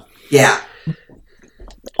 Okay. Yeah.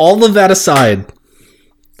 All of that aside,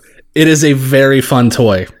 it is a very fun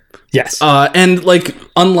toy. Yes. And like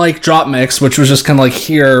unlike Drop Mix, which was just kind of like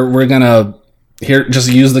just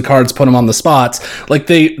use the cards, put them on the spots. Like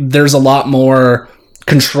there's a lot more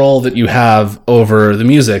control that you have over the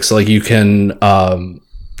music. So like you can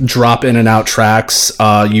drop in and out tracks.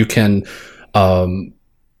 You can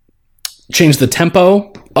change the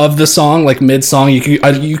tempo of the song, like mid song. You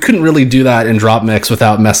couldn't really do that in Drop Mix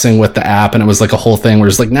without messing with the app, and it was like a whole thing. Where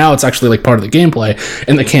it's like now it's actually like part of the gameplay.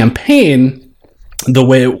 In the campaign, the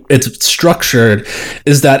way it's structured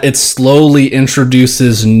is that it slowly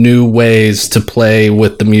introduces new ways to play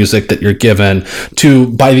with the music that you're given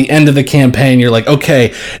to, by the end of the campaign, you're like,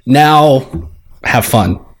 okay, now have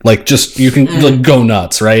fun. Like just, you can like go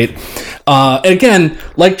nuts, right? Again,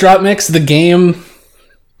 like Drop Mix, the game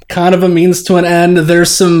kind of a means to an end.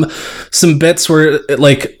 There's some bits where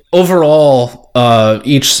like overall,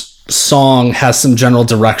 each song has some general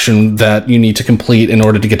direction that you need to complete in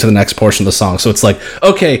order to get to the next portion of the song. So it's like,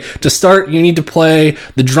 okay, to start you need to play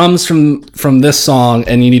the drums from this song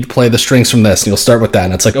and you need to play the strings from this, and you'll start with that.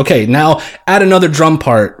 And it's like, okay, now add another drum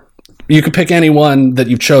part. You can pick any one that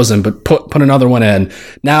you've chosen, but put another one in.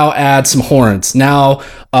 Now add some horns. Now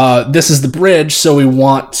this is the bridge, so we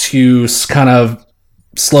want to kind of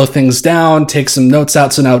slow things down, take some notes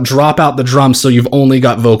out. So now drop out the drums so you've only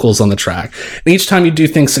got vocals on the track. And each time you do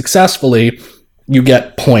things successfully, you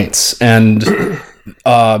get points. And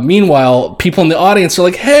meanwhile, people in the audience are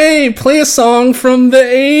like, hey, play a song from the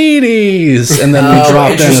 80s. And then we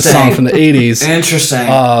drop in a song from the 80s.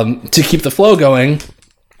 Interesting. To keep the flow going.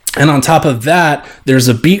 And on top of that, there's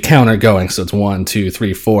a beat counter going. So it's 1, 2,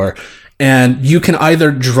 3, 4. And you can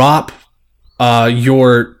either drop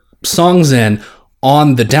your songs in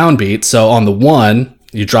on the downbeat. So on the 1,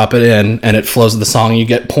 you drop it in and it flows with the song. You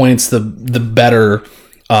get points the better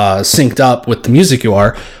synced up with the music you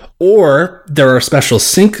are. Or there are special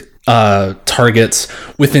sync targets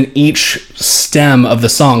within each stem of the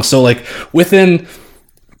song. So like within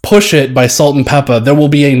Push It by Salt and Peppa, there will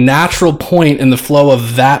be a natural point in the flow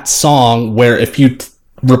of that song where if you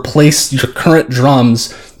replace your current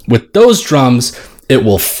drums with those drums, it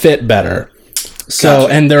will fit better. So,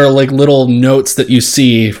 gotcha. And there are like little notes that you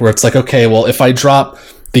see where it's like, okay, well, if I drop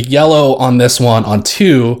the yellow on this one on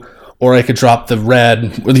 2, or I could drop the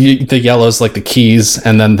red, the yellow is like the keys,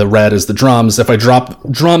 and then the red is the drums. If I drop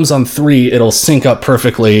drums on 3, it'll sync up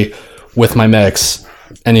perfectly with my mix,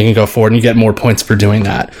 and you can go forward and you get more points for doing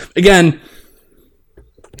that. Again,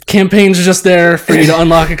 campaigns are just there for you to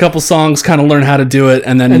unlock a couple songs, kind of learn how to do it,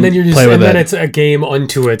 and then you're just, play with it. And then it's a game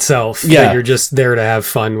unto itself that you're just there to have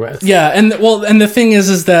fun with. Yeah, and the thing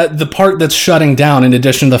is that the part that's shutting down, in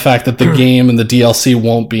addition to the fact that the game and the DLC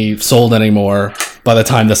won't be sold anymore by the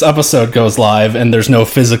time this episode goes live, and there's no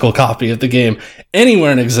physical copy of the game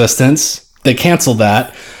anywhere in existence, they canceled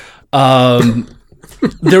that.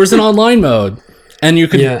 There was an online mode. And you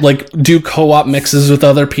could like do co-op mixes with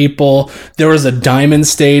other people. There was a diamond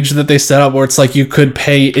stage that they set up where it's like you could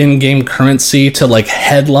pay in-game currency to like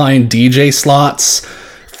headline DJ slots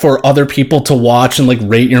for other people to watch and like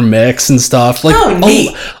rate your mix and stuff. Like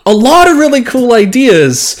a lot of really cool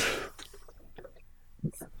ideas,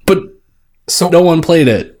 but so no one played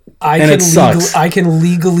it. I can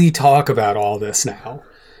legally talk about all this now,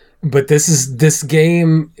 but this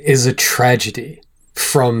game is a tragedy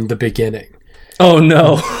from the beginning. Oh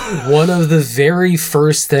no. One of the very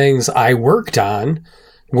first things I worked on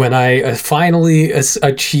when I finally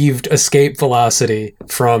achieved escape velocity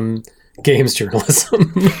from games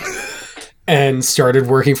journalism and started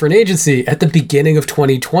working for an agency at the beginning of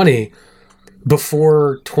 2020,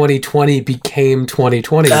 before 2020 became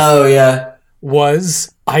 2020. Oh, yeah.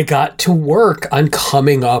 Was I got to work on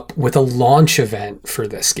coming up with a launch event for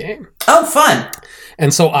this game. Oh, fun.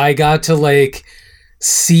 And so I got to like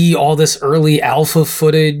see all this early alpha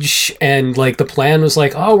footage, and like the plan was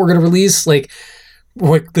like, oh, we're going to release like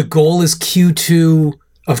what the goal is Q2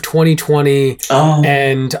 of 2020. Oh.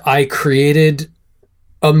 And I created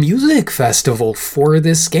a music festival for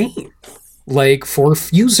this game, like for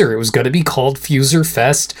Fuser. It was going to be called Fuser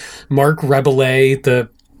Fest. Mark Rebele, the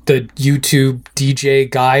YouTube DJ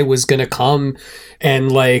guy, was going to come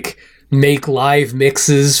and like make live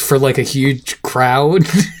mixes for like a huge crowd.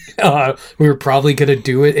 We were probably going to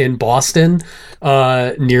do it in Boston,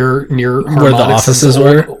 near where the offices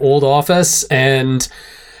were, old office, and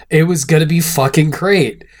it was going to be fucking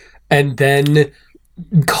great. And then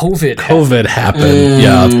COVID happened.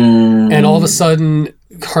 Yeah, and all of a sudden,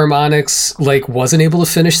 Harmonix like wasn't able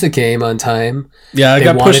to finish the game on time. Yeah, it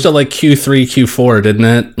got pushed to like Q3, Q4, didn't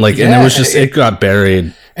it? Like, and it was just it got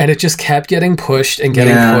buried. And it just kept getting pushed and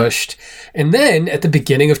getting pushed. And then at the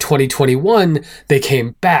beginning of 2021, they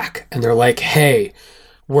came back and they're like, hey,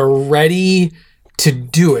 we're ready to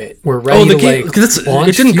do it. We're ready to game, launch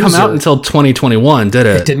it didn't Fuser. Come out until 2021, did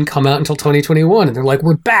it? It didn't come out until 2021. And they're like,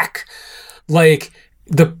 we're back. Like,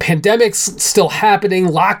 the pandemic's still happening.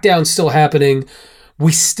 Lockdown's still happening.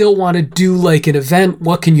 We still want to do like an event.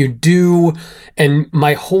 What can you do? And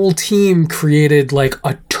my whole team created like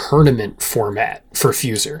a tournament format for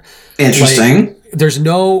Fuser. Interesting. Like, there's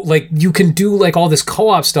no, like, you can do like all this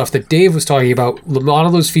co-op stuff that Dave was talking about. A lot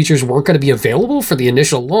of those features weren't going to be available for the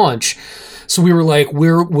initial launch. So we were like,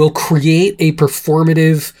 we'll create a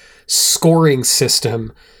performative scoring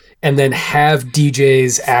system and then have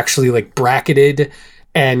DJs actually like bracketed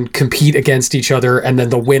and compete against each other. And then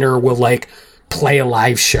the winner will like play a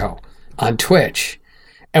live show on Twitch.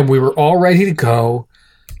 And we were all ready to go.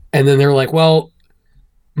 And then they're like, well,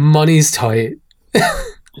 money's tight.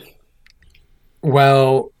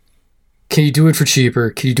 Well, can you do it for cheaper?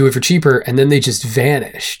 Can you do it for cheaper? And then they just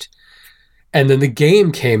vanished. And then the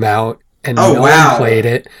game came out and no one played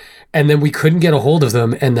it. And then we couldn't get a hold of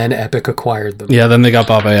them. And then Epic acquired them. Yeah, then they got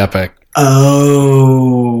bought by Epic.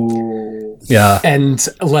 Oh. Yeah. And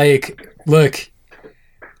like, look,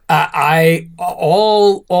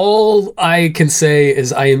 all I can say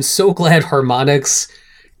is I am so glad Harmonix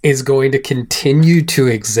is going to continue to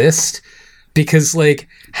exist, because like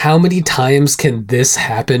how many times can this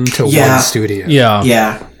happen to one studio?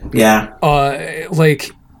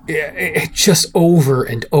 Like it just over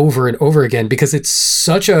and over and over again, because it's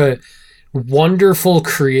such a wonderful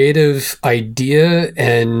creative idea.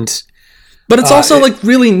 And but it's also like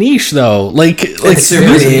really niche though, like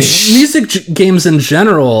music games in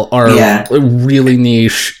general are really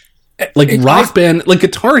niche. Like Rock Band, like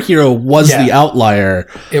Guitar Hero was the outlier.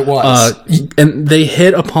 It was. And they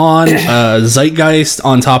hit upon zeitgeist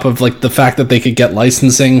on top of like the fact that they could get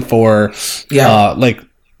licensing for like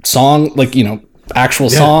song, like, you know, actual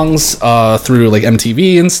songs through like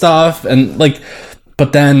MTV and stuff. And like,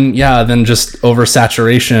 but then just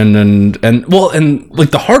oversaturation and like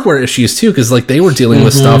the hardware issues too, because like they were dealing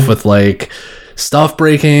with stuff with like stuff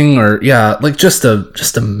breaking or like just a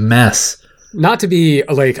mess. Not to be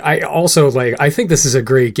like, I think this is a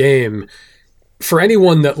great game for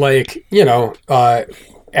anyone that like, you know,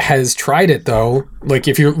 has tried it though. Like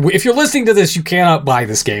if you're listening to this, you cannot buy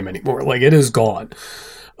this game anymore. Like it is gone.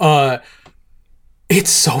 It's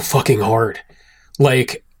so fucking hard.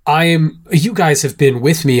 Like you guys have been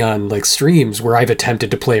with me on like streams where I've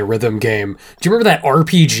attempted to play a rhythm game. Do you remember that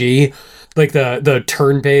RPG? Like the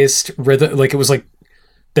turn-based rhythm, like it was like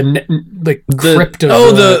the crypt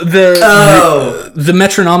of the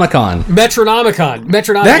Metronomicon.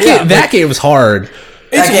 That game was hard.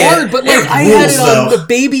 It's hard, but like I had it on the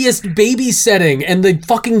baby setting, and the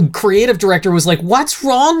fucking creative director was like, "What's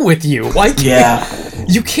wrong with you? Why can't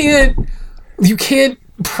you can't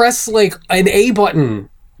press like an A button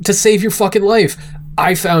to save your fucking life?"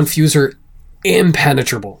 I found Fuser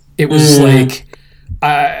impenetrable. It was like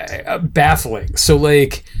baffling. So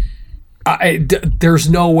like.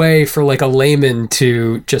 There's no way for like a layman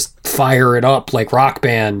to just fire it up like Rock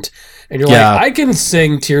Band, and you're like, I can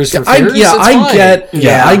sing Tears for Fears.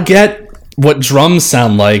 I get what drums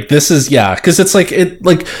sound like. This is because it's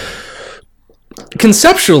like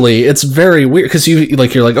conceptually it's very weird, because you're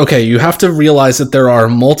like, okay, you have to realize that there are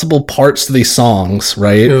multiple parts to these songs,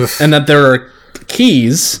 right? Oof. And that there are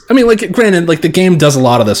keys. I mean, like, granted, like the game does a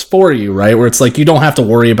lot of this for you, right? Where it's like you don't have to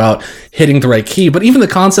worry about hitting the right key, but even the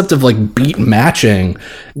concept of like beat matching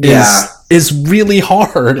is really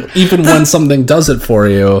hard, even when something does it for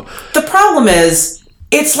you. The problem is,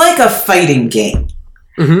 it's like a fighting game.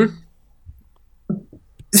 Mm-hmm.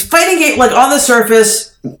 Fighting game, like on the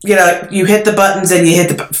surface, you know, you hit the buttons and you hit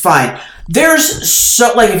the fine. There's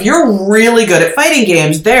so like if you're really good at fighting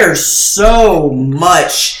games, there's so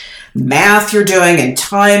much math you're doing and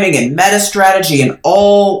timing and meta strategy and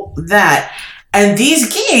all that. And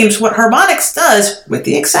these games, what Harmonix does, with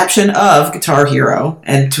the exception of Guitar Hero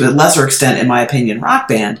and to a lesser extent, in my opinion, Rock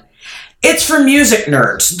Band, it's for music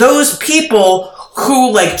nerds. Those people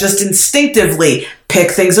who like just instinctively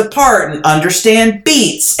pick things apart and understand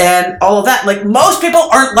beats and all of that. Like most people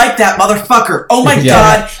aren't like that, motherfucker. Oh my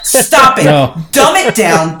God, stop it. No. Dumb it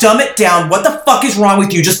down. What the fuck is wrong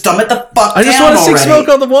with you? Just dumb it the fuck down. I just want to stick smoke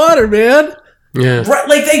on the water, man. Yeah. Right,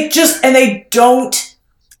 like I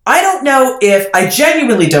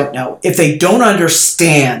genuinely don't know if they don't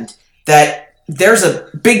understand that there's a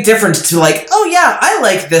big difference to like, oh yeah, I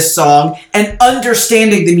like this song, and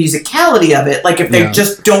understanding the musicality of it. Like if they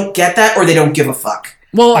just don't get that, or they don't give a fuck.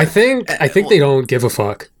 Well, I think they don't give a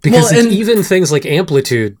fuck, because even things like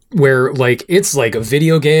Amplitude, where like it's like a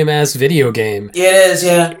video game. It is,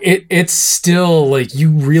 yeah. It's still like you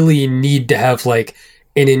really need to have like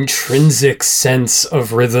an intrinsic sense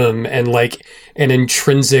of rhythm and like an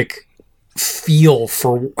intrinsic feel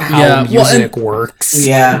for how music works.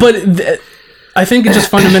 Yeah, but. I think it just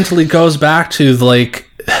fundamentally goes back to like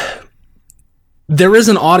there is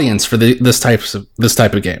an audience for this type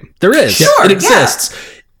of game. There is. Sure, it exists.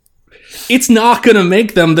 Yeah. It's not going to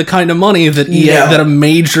make them the kind of money that that a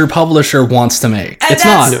major publisher wants to make. And it's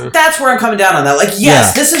not. That's where I'm coming down on that. Like,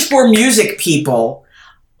 yes, this is for music people.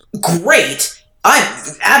 Great.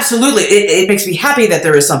 Absolutely. It makes me happy that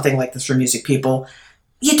there is something like this for music people.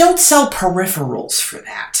 You don't sell peripherals for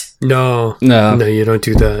that. No, you don't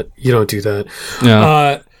do that.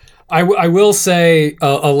 No. I will say,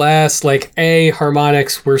 alas, like,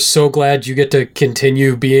 Harmonix, we're so glad you get to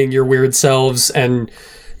continue being your weird selves, and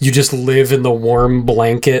you just live in the warm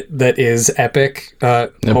blanket that is Epic.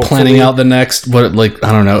 Planning out the next, I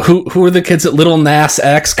don't know, who are the kids at Little Nas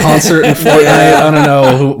X concert in Fortnite? I don't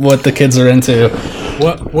know what the kids are into.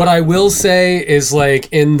 What I will say is, like,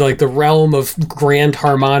 in like the realm of grand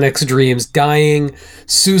Harmonix dreams dying,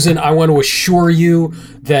 Susan, I want to assure you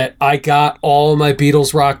that I got all my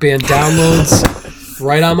Beatles Rock Band downloads.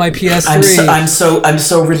 right on my PS3. I'm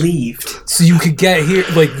so relieved. So you could get here,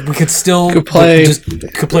 like we could still Could play-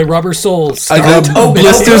 could play Rubber Souls. I got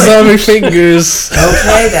blisters on my fingers.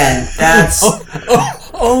 Okay, then that's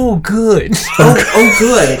Good. good.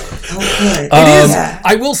 It is. Yeah.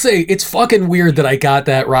 I will say it's fucking weird that I got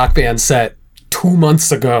that Rock Band set 2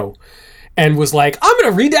 months ago, and was like, I'm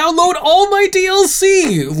gonna re-download all my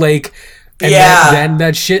DLC. Like, and then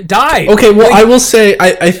that shit died. Okay, well, I will say,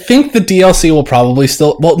 I think the DLC will probably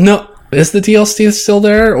still. Well, no, is the DLC still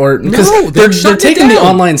there, or because No, they're shutting it taking the down.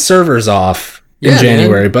 online servers off in Yeah,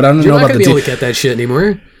 January, man. but I don't You're know not about gonna the. be able to get that shit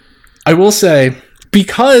anymore. I will say,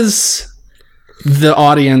 because the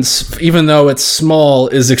audience, even though it's small,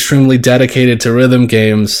 is extremely dedicated to rhythm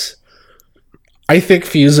games, I think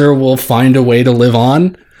Fuser will find a way to live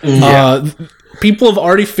on. People have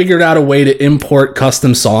already figured out a way to import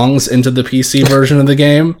custom songs into the PC version of the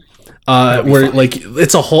game. Where like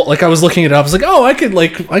it's a whole, like I was looking it up, I was like, oh,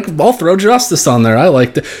 I'll throw Justice on there. I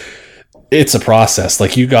like the. It's a process.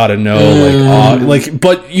 Like you got to know,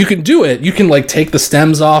 but you can do it. You can like take the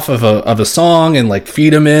stems off of a song and like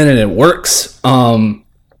feed them in, and it works.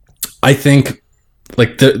 I think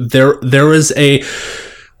like there is a.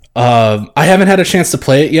 I haven't had a chance to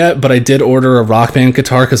play it yet, but I did order a Rock Band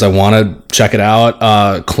guitar because I want to check it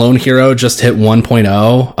out. Clone Hero just hit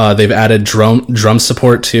 1.0. They've added drum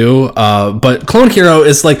support too. But Clone Hero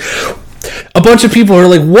is like. A bunch of people are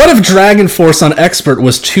like, what if Dragon Force on Expert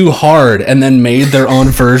was too hard, and then made their own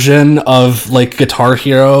version of like Guitar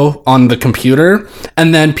Hero on the computer,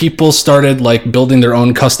 and then people started like building their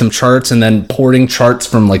own custom charts and then porting charts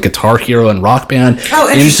from like Guitar Hero and Rock Band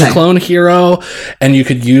into Clone Hero, and you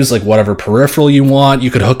could use like whatever peripheral you want.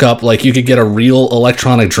 You could hook up, like you could get a real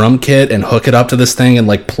electronic drum kit and hook it up to this thing and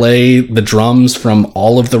like play the drums from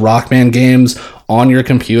all of the Rock Band games on your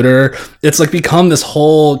computer. It's like become this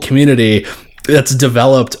whole community that's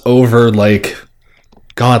developed over like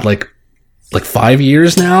 5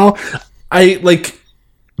 years now. I like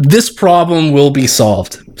this problem will be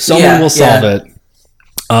solved. Someone will solve it.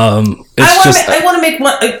 I want to make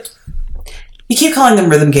one. You keep calling them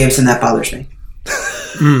rhythm games, and that bothers me.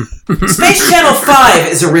 Space Channel 5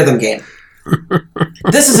 is a rhythm game.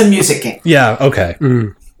 This is a music game. Yeah. Okay.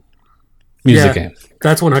 Music game.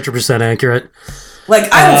 That's 100% accurate.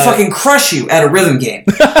 Like, I will fucking crush you at a rhythm game.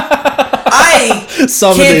 I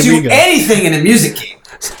can't do anything in a music game.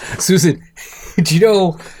 Susan, do you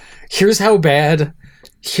know, here's how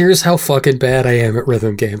fucking bad I am at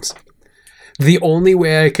rhythm games. The only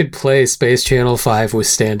way I could play Space Channel 5 was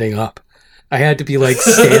standing up. I had to be like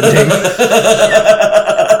standing.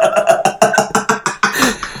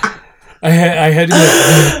 I had to be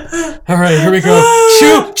like, all right, here we go.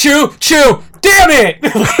 Chew, chew, chew. Damn it!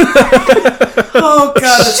 Oh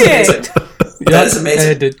god, shit! That is amazing. I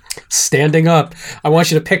had to, standing up. I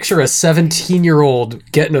want you to picture a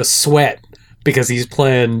 17-year-old getting a sweat because he's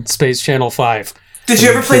playing Space Channel 5. Did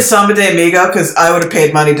you ever play Samba de Amigo? Because I would have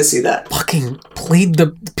paid money to see that. Fucking played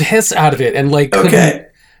the piss out of it and like couldn't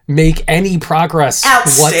make any progress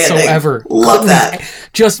whatsoever. Love that.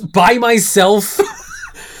 Just by myself,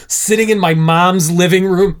 sitting in my mom's living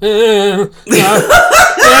room.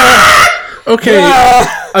 Okay,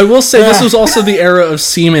 I will say this was also the era of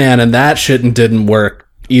Seaman, and that shit didn't work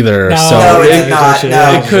either. No, it did not.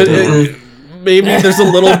 No. It could. Maybe there's a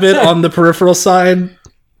little bit on the peripheral side,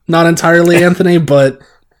 not entirely Anthony, but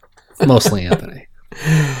mostly Anthony.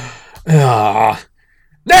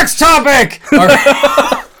 Next topic.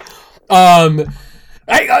 I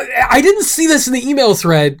didn't see this in the email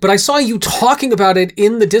thread, but I saw you talking about it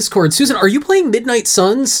in the Discord. Susan, are you playing Midnight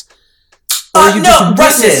Suns? No,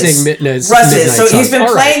 Russ is. Russ is. So he's been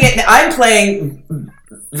playing it. I'm playing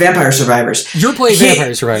Vampire Survivors. You're playing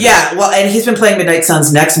Vampire Survivors. Yeah, well, and he's been playing Midnight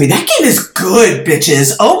Suns next to me. That game is good,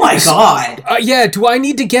 bitches. Oh my god. Yeah, do I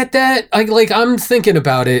need to get that? I'm thinking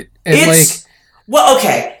about it. And well,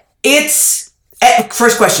 okay. It's...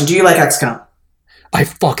 First question, do you like XCOM? I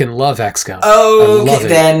fucking love XCOM. Oh,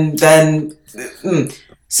 okay, then...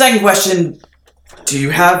 Second question, do you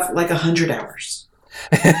have 100 hours?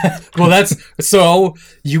 Well, that's so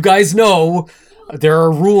you guys know there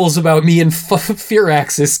are rules about me in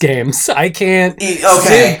Firaxis games. I can't.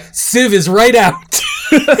 Okay, Civ is right out.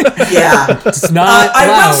 Yeah, it's not.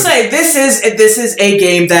 I will say this is a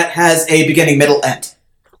game that has a beginning, middle, end.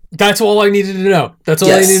 That's all I needed to know. That's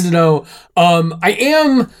all I needed to know. I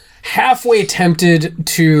am halfway tempted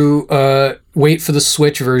to wait for the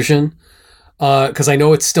Switch version. Because I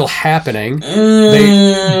know it's still happening. But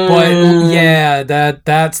yeah,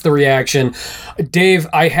 that's the reaction. Dave,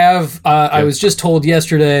 I have, I was just told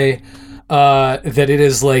yesterday, that it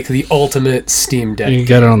is like the ultimate Steam Deck. You can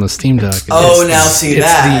get it on the Steam Deck. Oh, now see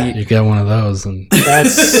that. You get one of those, and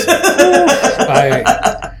That's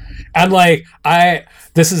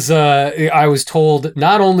I was told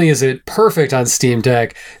not only is it perfect on Steam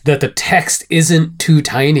Deck, that the text isn't too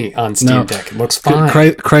tiny on Steam Deck. It looks fine.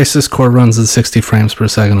 Crisis Core runs at 60 frames per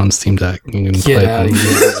second on Steam Deck. You can play it.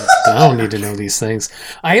 I don't need to know these things.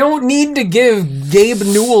 I don't need to give Gabe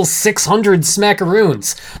Newell 600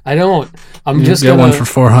 smackaroons. I don't. I'm just get gonna one for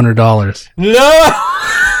 $400. No.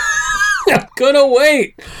 I'm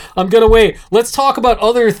gonna wait. Let's talk about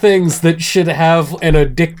other things that should have an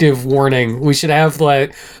addictive warning. We should have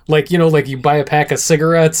like you buy a pack of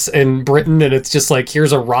cigarettes in Britain and it's just like,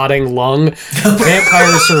 here's a rotting lung.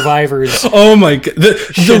 Vampire Survivors. Oh my god,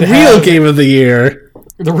 the real game of the year.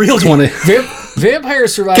 The real Vampire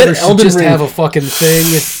Survivors should just have a fucking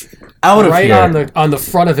thing out of right here on the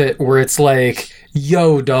front of it where it's like,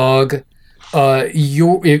 yo dog, do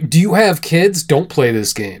you have kids? Don't play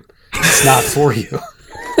this game. It's not for you.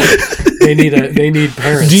 They need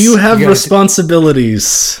parents. Do you have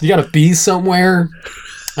responsibilities? You gotta be somewhere.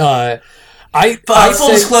 Full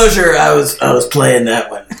disclosure, I was playing that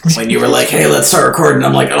when you were like, hey, let's start recording.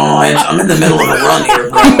 I'm like, oh, I'm in the middle of a run here,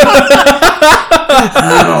 bro.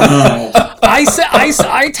 I don't know.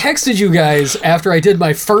 I texted you guys after I did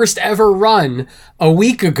my first ever run a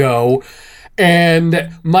week ago.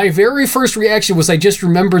 And my very first reaction was I just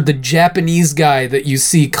remembered the Japanese guy that you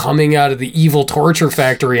see coming out of the evil torture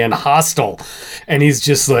factory in Hostel. And he's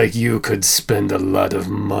just like, you could spend a lot of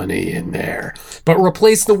money in there. But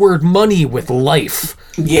replace the word money with life.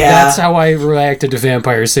 Yeah. That's how I reacted to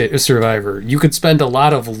Vampire Survivor. You could spend a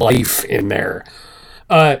lot of life in there.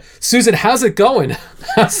 Susan, how's it going?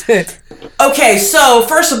 How's it? Okay, so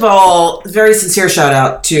first of all, very sincere shout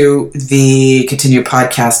out to the Continue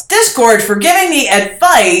Podcast Discord for giving me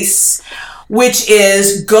advice, which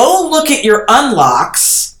is go look at your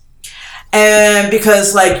unlocks, and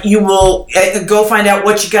because you will go find out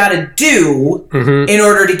what you got to do in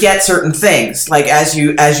order to get certain things, like as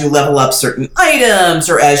you level up certain items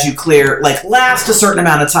or as you clear last a certain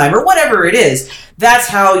amount of time or whatever it is. That's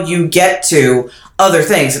how you get to other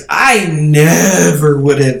things. I never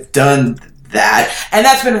would have done that, and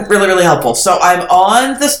that's been really, really helpful. So I'm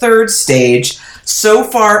on the third stage. So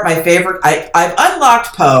far, my favorite... I've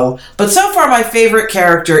unlocked Poe, but so far my favorite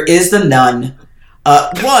character is the nun.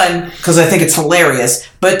 One, because I think it's hilarious,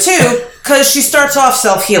 but two, because she starts off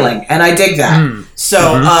self-healing, and I dig that. So,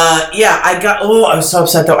 I was so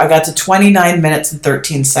upset, though. I got to 29 minutes and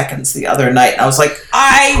 13 seconds the other night, and I was like,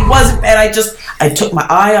 I took my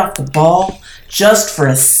eye off the ball just for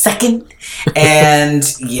a second, and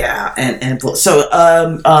so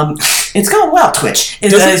it's going well. Twitch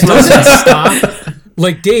does it stop?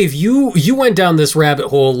 Like Dave, you went down this rabbit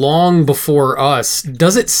hole long before us.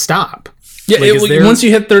 Does it stop? Yeah, once you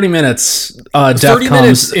hit 30 minutes, death 30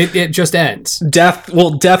 comes. Minutes, it just ends. Death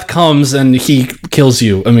comes and he kills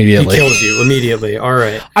you immediately. All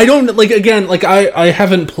right. I don't I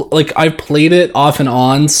haven't I've played it off and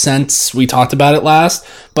on since we talked about it last,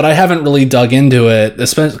 but I haven't really dug into it,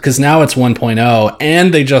 especially because now it's 1.0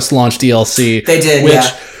 and they just launched DLC. They did,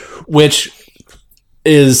 which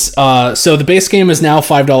is so the base game is now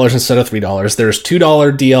 $5 instead of $3. There's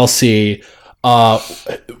 $2 DLC.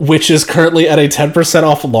 Which is currently at a 10%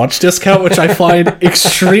 off launch discount, which I find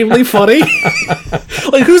extremely funny.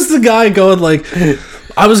 Who's the guy going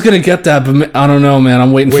I was gonna get that, but I don't know, man.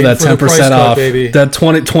 I'm waiting for that 10% off. Baby. That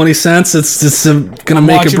 20 cents. It's gonna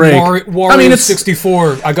make a break. Wario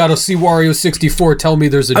 64. I gotta see Wario 64. Tell me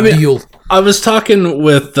there's a deal. I was talking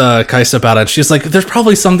with Kaisa about it. She's like, there's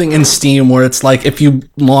probably something in Steam where it's if you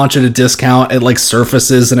launch at a discount, it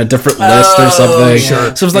surfaces in a different list or something.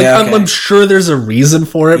 Sure. So it's I'm sure there's a reason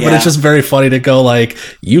for it, but it's just very funny to go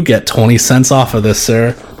you get 20 cents off of this,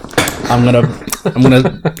 sir. I'm gonna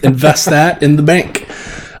invest that in the bank.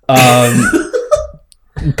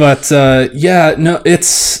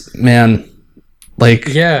 It's man,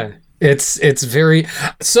 it's very.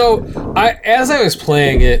 So as I was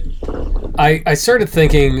playing it, I started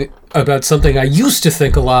thinking about something I used to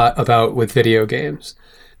think a lot about with video games.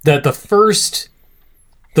 That the first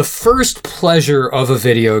pleasure of a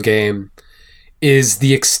video game is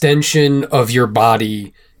the extension of your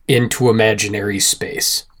body into imaginary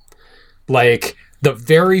space. The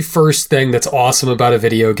very first thing that's awesome about a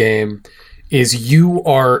video game is you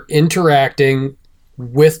are interacting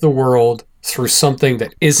with the world through something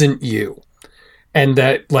that isn't you. And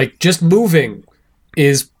that, just moving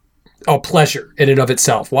is a pleasure in and of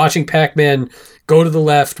itself. Watching Pac-Man go to the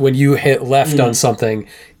left when you hit left on something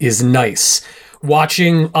is nice.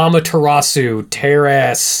 Watching Amaterasu tear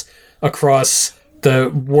ass across the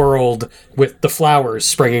world with the flowers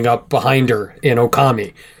springing up behind her in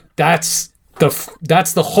Okami. That's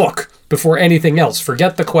the hook before anything else.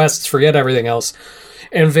 Forget the quests, forget everything else.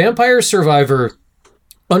 And Vampire Survivor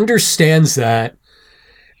understands that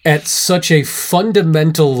at such a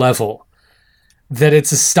fundamental level that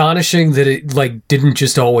it's astonishing that it like didn't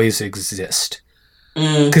just always exist.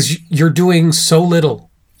 Because you're doing so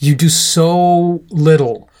little. You do so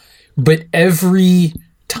little. But every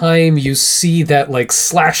time you see that like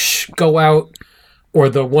slash go out or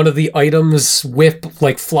the one of the items whip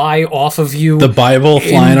like fly off of you, The Bible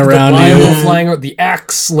flying around the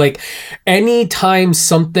axe, like anytime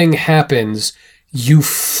something happens, you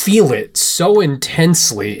feel it so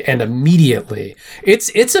intensely and immediately.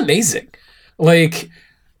 It's amazing. Like,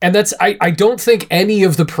 and that's I don't think any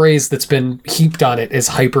of the praise that's been heaped on it is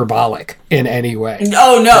hyperbolic in any way.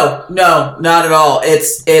 Oh no, not at all.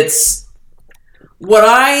 It's what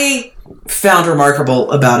I found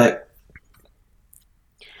remarkable about it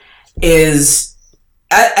is,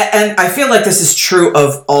 and I feel like this is true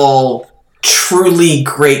of all truly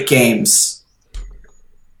great games.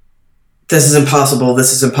 This is impossible,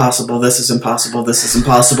 this is impossible, this is impossible, this is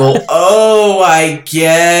impossible. Oh, I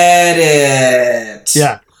get it.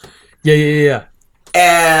 Yeah.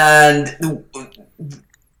 And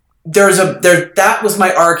that was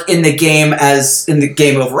my arc in the game, as in the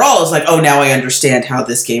game overall. It's like, oh, now I understand how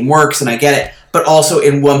this game works and I get it. But also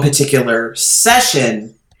in one particular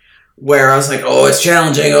session where I was like, oh, it's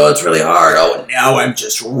challenging, oh, it's really hard, oh, now I'm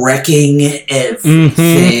just wrecking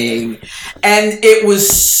everything. And it was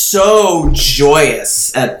so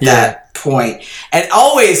joyous at that point. And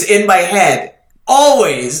always in my head,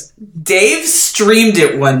 Dave streamed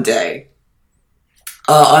it one day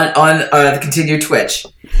on the continued Twitch.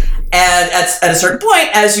 And at a certain point,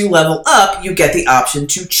 as you level up, you get the option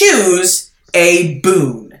to choose a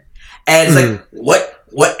boon. And it's like,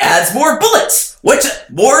 what adds more bullets? What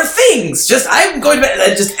more things? I'm going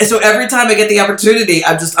to so every time I get the opportunity,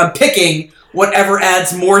 I'm picking whatever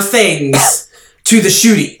adds more things to the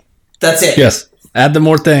shooty. That's it. Yes. Add the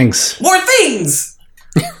more things. More things.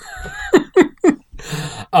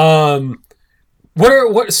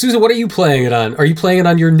 Susan, what are you playing it on? Are you playing it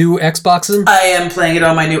on your new Xboxen? I am playing it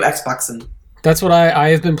on my new Xboxen. That's what I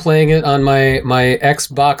have been playing it on my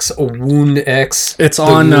Xbox One X. It's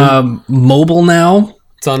on mobile now.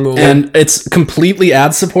 It's on mobile. And it's completely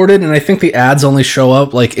ad supported, and I think the ads only show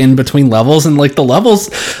up like in between levels, and like the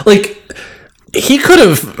levels, like he could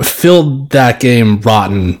have filled that game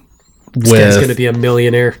rotten This guy's gonna be a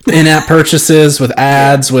millionaire. In-app purchases, with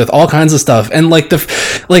ads, with all kinds of stuff, and like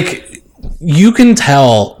you can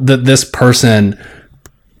tell that this person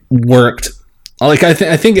worked. Like I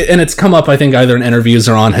think, and it's come up. I think either in interviews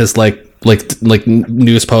or on his like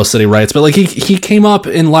news posts that he writes. But like he came up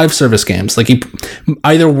in live service games. Like he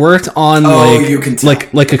either worked on you can tell.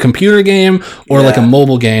 like a computer game or like a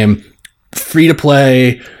mobile game, free to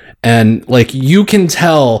play, and like you can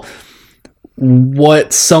tell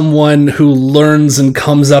what someone who learns and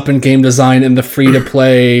comes up in game design in the free to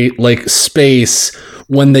play like space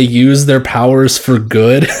when they use their powers for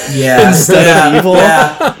good instead of evil.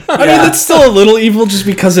 I mean, it's still a little evil just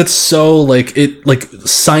because it's so like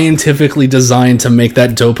scientifically designed to make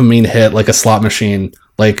that dopamine hit like a slot machine.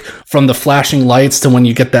 Like from the flashing lights to when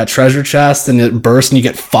you get that treasure chest and it bursts and you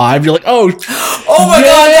get 5, you're like, oh my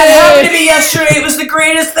god, that happened to me yesterday. It was the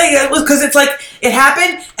greatest thing. It was because it's like it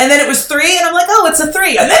happened and then it was 3 and I'm like, oh, it's a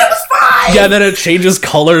 3 and then it was 5. Yeah, then it changes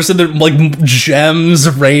colors and then like gems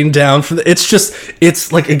rain down from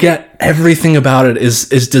it's like, again, everything about it is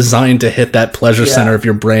designed to hit that pleasure center of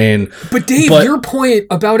your brain. But Dave, your point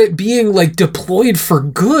about it being like deployed for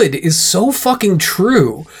good is so fucking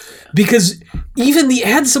true. Because even the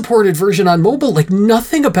ad-supported version on mobile, like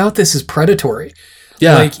nothing about this is predatory.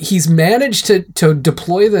 Yeah. Like he's managed to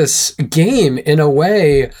deploy this game in a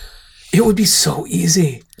way, it would be so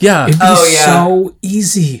easy. Yeah. It'd be so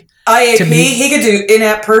easy. IAP, he could do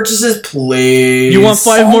in-app purchases, please. You want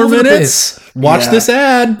 5 more minutes? Watch this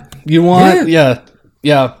ad. You want, yeah.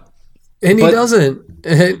 And he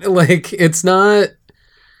doesn't. Like, it's not,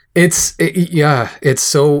 it's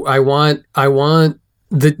so, I want,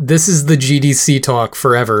 this is the GDC talk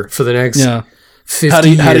forever for the next 50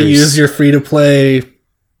 years. How to use your free-to-play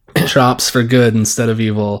chops for good instead of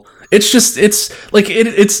evil. It's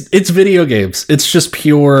video games. It's just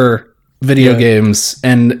pure video games,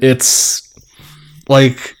 and it's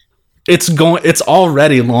like it's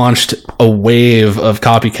already launched a wave of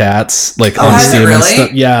copycats like on Steam and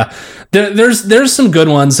stuff. Yeah. There's some good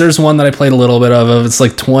ones. There's one that I played a little bit of. It's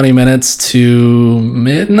like 20 minutes to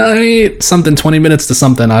midnight, something 20 minutes to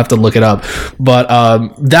something. I have to look it up. But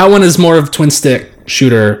that one is more of twin stick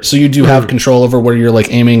shooter. So you do have control over where you're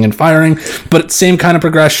like aiming and firing, but same kind of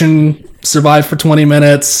progression. Survive for 20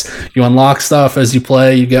 minutes. You unlock stuff as you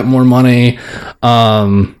play. You get more money.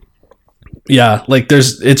 Yeah, like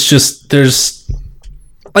there's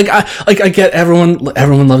I get everyone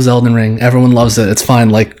loves Elden Ring. Everyone loves it. It's fine.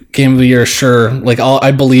 Like game of the year, sure. Like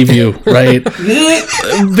I believe you, right?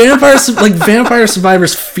 Vampire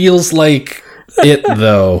Survivors feels like it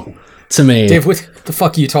though to me. Dave, what the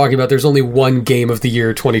fuck are you talking about? There's only one game of the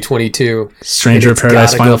year 2022. Stranger in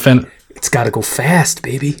Paradise Final Fantasy. It's got to go fast,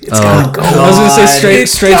 baby. It's got to go. I was going to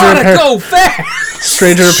say go fast.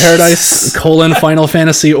 Stranger in Paradise, Final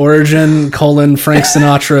Fantasy Origin, Frank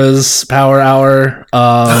Sinatra's Power Hour.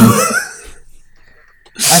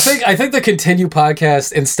 I think the Continue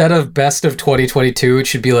podcast, instead of best of 2022, it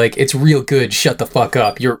should be like, it's real good, shut the fuck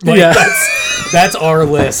up. You're like, that's our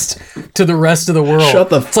list to the rest of the world.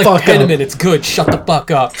 Shut the it's fuck like up. Pentiment, it's good, shut the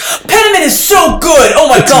fuck up. Pentiment is so good. Oh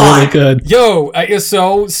my god. Really good. Yo,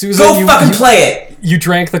 so Susan, Go fucking play it. You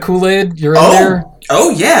drank the Kool-Aid? You're in there?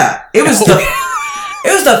 Oh yeah. It was the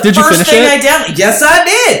Did you first finish thing it? I downloaded. Yes, I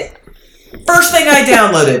did. First thing I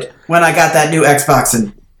downloaded when I got that new Xbox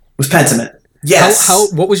and was Pentiment. Yes.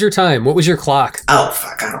 What was your time? What was your clock? Oh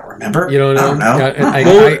fuck, I don't remember. You don't know? I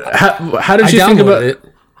don't know. How did you think about it?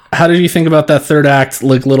 How did you think about that third act,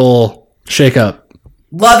 like little shake up?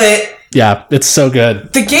 Love it. Yeah, it's so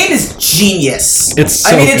good. The game is genius. It's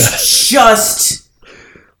so good.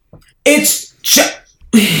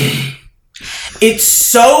 It's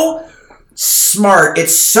so smart.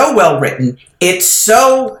 It's so well written. And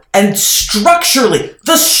structurally,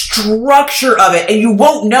 the structure of it, and you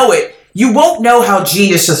won't know it. You won't know how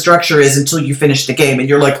genius the structure is until you finish the game, and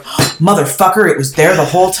you're like, oh, motherfucker, it was there the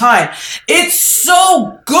whole time. It's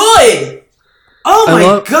so good. Oh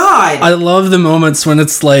my god. I love the moments when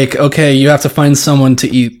it's like, okay, you have to find someone to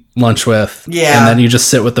eat lunch with. Yeah. And then you just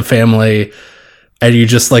sit with the family and you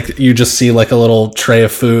just see like a little tray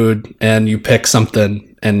of food and you pick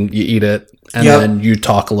something and you eat it. And then you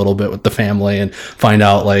talk a little bit with the family and find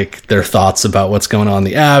out like their thoughts about what's going on in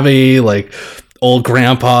the Abbey. Like old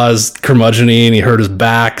grandpa's curmudgeon-y and he hurt his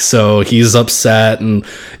back, so he's upset. And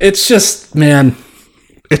it's just, man,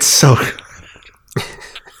 it's so good.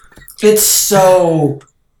 It's so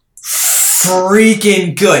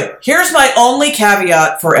freaking good. Here's my only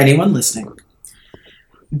caveat for anyone listening.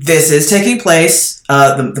 This is taking place,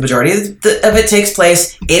 the majority of it takes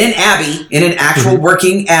place in an abbey, in an actual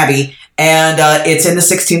working abbey, and it's in the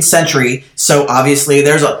 16th century, so obviously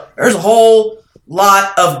there's a whole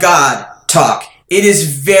lot of God talk. It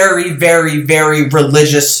is very, very, very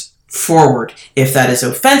religious forward. If that is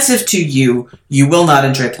offensive to you, you will not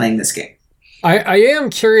enjoy playing this game. I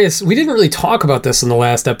am curious. We didn't really talk about this in the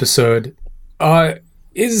last episode.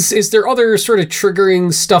 Is there other sort of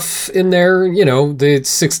triggering stuff in there? You know, the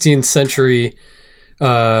 16th century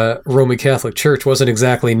Roman Catholic Church wasn't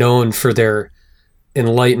exactly known for their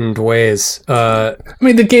enlightened ways. I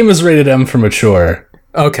mean, the game is rated M for mature.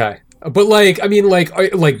 Okay. But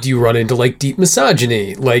do you run into like deep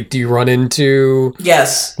misogyny? Like, do you run into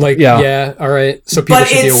yes? Like, yeah, all right. So people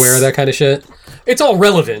should be aware of that kind of shit. It's all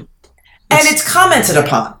relevant. And it's commented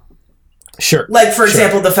upon. Sure. Like, for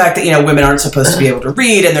example, the fact that, women aren't supposed to be able to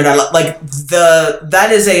read, and they're not, that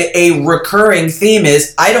is a recurring theme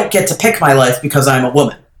is, I don't get to pick my life because I'm a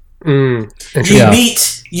woman. You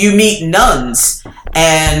meet nuns,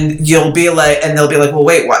 and they'll be like, well,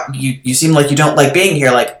 wait, what? You seem like you don't like being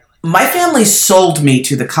here. Like, my family sold me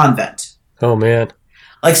to the convent. Oh, man.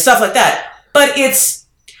 Like, stuff like that. But it's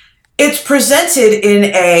presented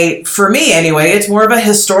in for me anyway, it's more of a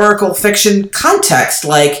historical fiction context.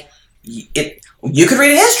 Like, you could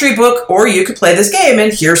read a history book, or you could play this game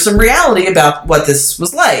and hear some reality about what this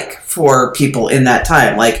was like for people in that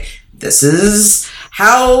time. Like, this is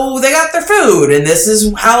how they got their food, and this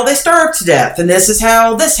is how they starved to death, and this is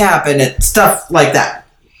how this happened, and stuff like that.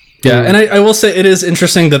 Yeah, and I will say it is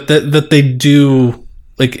interesting that they do,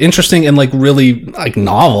 like, interesting and, like, really, like,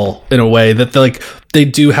 novel in a way that they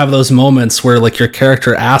do have those moments where, like, your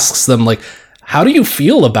character asks them, like, how do you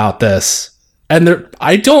feel about this? And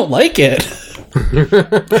I don't like it.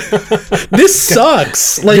 This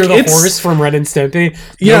sucks. Like, you're the horse from Ren and Stimpy.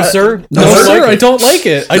 Yeah, no, sir. No, sir. I don't like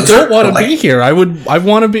it. I don't want to be here. I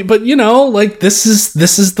want to be, but like, this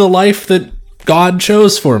is the life that God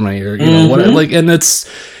chose for me, or know what? Like, and it's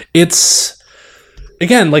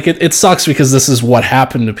again, like, it sucks because this is what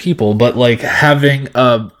happened to people. But like having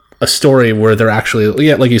a a story where they're actually,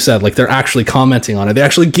 yeah, like you said, like they're actually commenting on it. They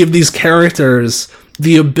actually give these characters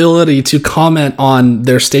the ability to comment on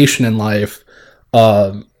their station in life.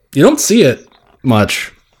 You don't see it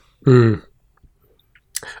much.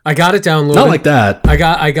 I got it downloaded. Not like that. I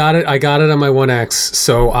got it on my One X.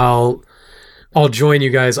 So I'll join you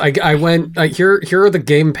guys. I went here are the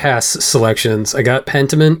Game Pass selections. I got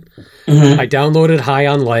Pentiment. I downloaded High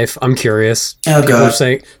on Life. I'm curious. Oh god.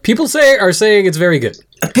 People are saying it's very good.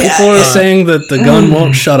 People are saying that the gun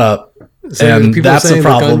won't shut up. And that's a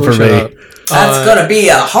problem for me. That's gonna be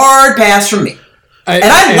a hard pass from me. I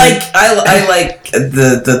like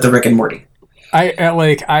the Rick and Morty.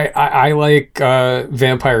 I like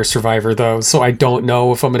Vampire Survivor though, so I don't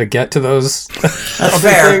know if I'm gonna get to those. That's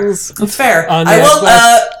fair. Things. That's fair. I will.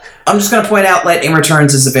 I'm just gonna point out, Lightning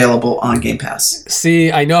Returns is available on Game Pass.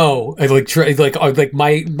 See, I know. I like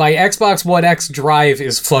my Xbox One X drive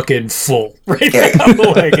is fucking full right now.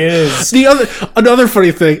 Like it is. Another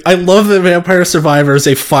funny thing, I love that Vampire Survivor is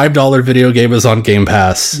a $5 video game is on Game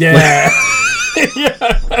Pass. Yeah.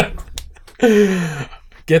 Yeah.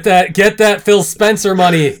 Get that Phil Spencer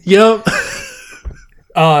money. Yep.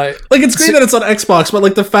 Like it's great that it's on Xbox, but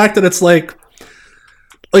like the fact that it's like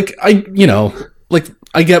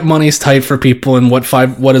I get money's tight for people, and what is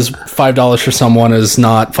 $5 for someone is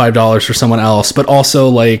not $5 for someone else, but also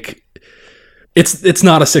like it's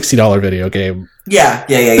not a $60 video game. Yeah.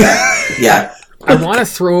 I want to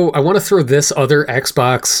throw this other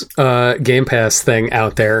Xbox Game Pass thing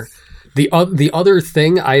out there. The other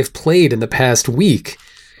thing I've played in the past week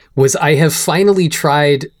was I have finally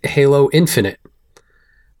tried Halo Infinite.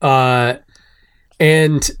 And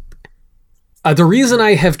the reason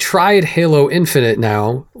I have tried Halo Infinite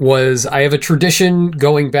now was I have a tradition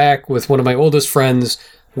going back with one of my oldest friends.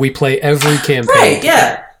 We play every campaign. Right,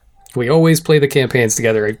 yeah. We always play the campaigns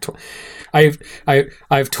together.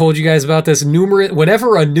 I've told you guys about this numerous.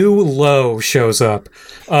 Whenever a new low shows up,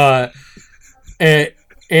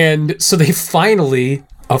 and so they finally,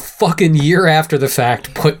 a fucking year after the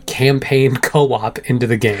fact, put campaign co-op into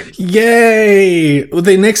the game. Yay!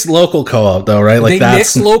 They nixed local co-op though, right? Like they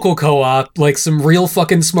nixed local co-op, like some real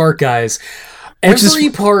fucking smart guys.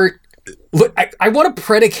 Look, I want to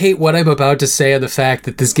predicate what I'm about to say on the fact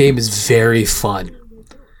that this game is very fun.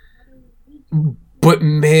 But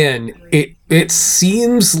man, it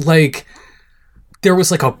seems like there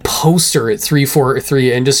was like a poster at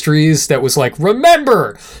 343 Industries that was like,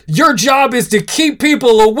 remember, your job is to keep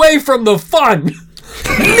people away from the fun.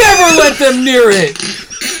 Never let them near it.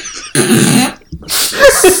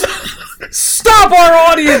 Stop our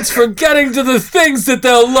audience from getting to the things that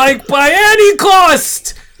they'll like by any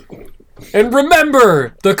cost. And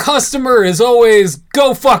remember, the customer is always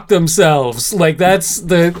go fuck themselves. Like that's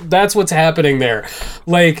what's happening there.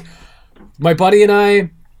 Like my buddy and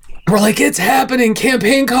I were like, it's happening,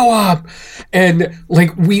 campaign co-op. And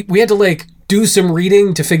like we had to like do some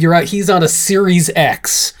reading to figure out he's on a Series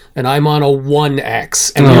X and I'm on a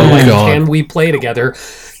 1X. And we were like, can we play together?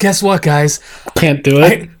 Guess what, guys? Can't do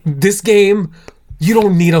it. This game, you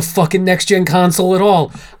don't need a fucking next-gen console at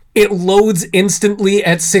all. It loads instantly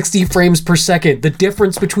at 60 frames per second. The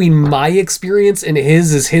difference between my experience and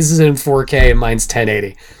his is in 4K and mine's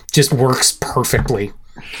 1080. Just works perfectly.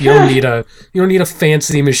 You don't need a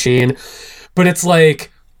fancy machine. But it's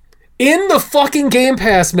like in the fucking Game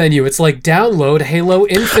Pass menu, it's like download Halo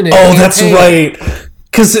Infinite. Oh, that's right.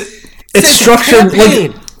 Cuz it's structured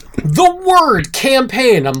campaign. Like the word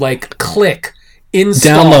campaign. I'm like click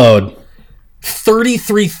install. Download.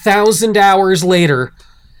 33,000 hours later,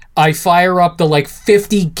 I fire up the like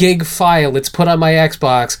 50 gig file it's put on my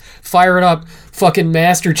Xbox, fire it up, fucking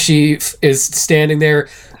Master Chief is standing there.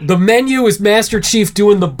 The menu is Master Chief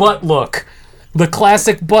doing the butt look. The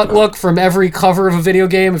classic butt look from every cover of a video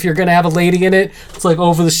game. If you're going to have a lady in it, it's like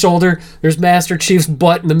over the shoulder. There's Master Chief's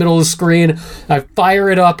butt in the middle of the screen. I fire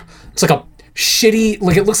it up. It's like a shitty,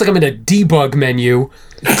 like it looks like I'm in a debug menu.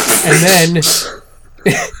 And then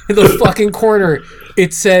in the fucking corner,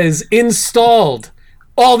 it says installed.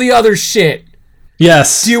 All the other shit.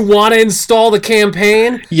 Yes. Do you want to install the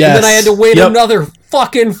campaign? Yes. And then I had to wait another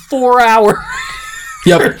fucking 4 hours.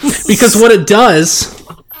 Yep. Because what it does,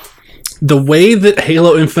 the way that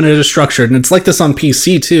Halo Infinite is structured, and it's like this on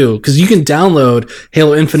PC too, because you can download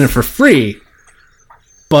Halo Infinite for free,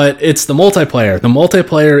 but it's the multiplayer. The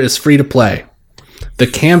multiplayer is free to play. The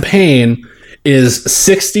campaign is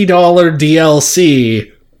 $60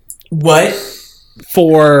 DLC. What?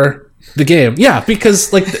 For the game. Yeah,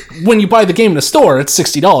 because like when you buy the game in a store, it's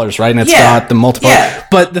 $60, right? And it's got the multiple. Yeah.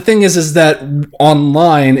 But the thing is that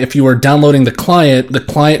online, if you are downloading the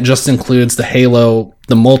client just includes the Halo,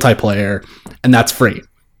 the multiplayer, and that's free.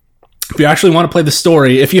 If you actually want to play the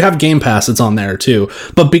story, if you have Game Pass, it's on there too.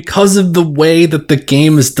 But because of the way that the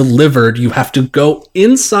game is delivered, you have to go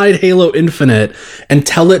inside Halo Infinite and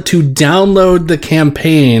tell it to download the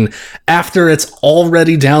campaign after it's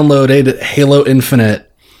already downloaded Halo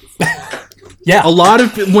Infinite. Yeah.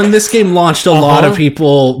 When this game launched, a lot of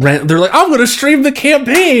people they're like, I'm going to stream the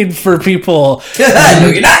campaign for people.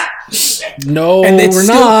 No, you're not. No, we're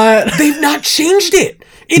not. They've not changed it.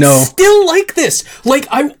 It's still like this.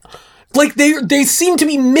 They seem to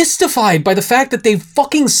be mystified by the fact that they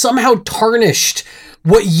fucking somehow tarnished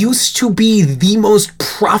what used to be the most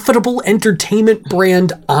profitable entertainment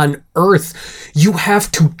brand on earth. You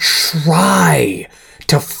have to try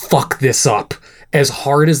to fuck this up as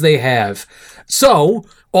hard as they have. So,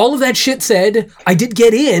 all of that shit said, I did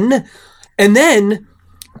get in, and then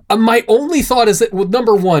my only thought is that, well,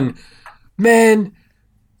 number one, man,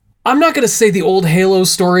 I'm not going to say the old Halo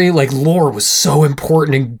story, like, lore was so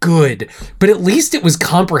important and good, but at least it was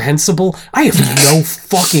comprehensible. I have no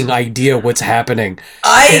fucking idea what's happening.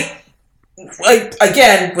 I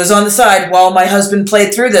again, was on the side while my husband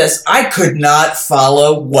played through this. I could not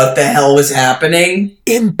follow what the hell was happening.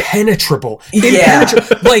 Impenetrable. Yeah.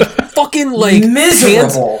 Like, fucking, like...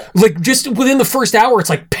 miserable. Pants, like, just within the first hour, it's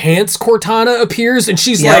like Pants Cortana appears, and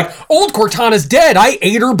she's like, old Cortana's dead. I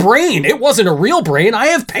ate her brain. It wasn't a real brain. I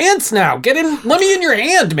have pants now. Get in... Let me in your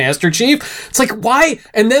hand, Master Chief. It's like, why?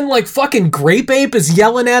 And then, like, fucking Grape Ape is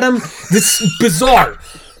yelling at him. This is bizarre.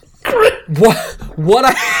 What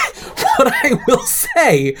I will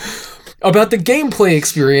say about the gameplay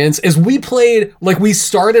experience is we played, like, we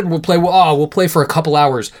started, we'll play for a couple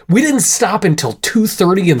hours. We didn't stop until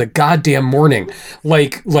 2:30 in the goddamn morning.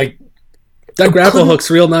 Like that grapple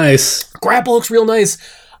hook's real nice. Grapple hook's real nice.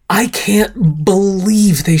 I can't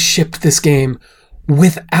believe they shipped this game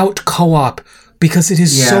without co-op because it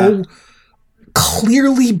is so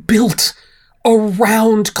clearly built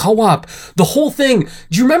around co-op. The whole thing.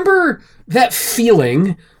 Do you remember that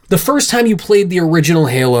feeling the first time you played the original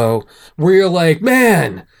Halo where you're like,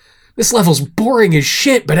 man, this level's boring as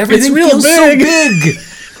shit, but everything feels so big.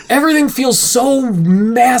 Everything feels so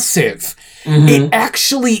massive. Mm-hmm. It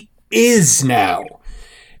actually is now.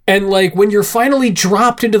 And like when you're finally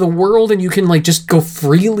dropped into the world and you can like just go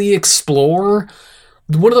freely explore,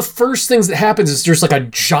 one of the first things that happens is there's like a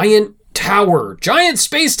giant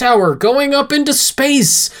space tower going up into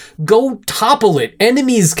space. Go topple it.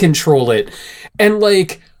 Enemies control it. And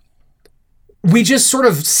like, we just sort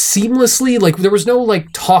of seamlessly, like, there was no like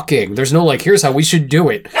talking. There's no like, here's how we should do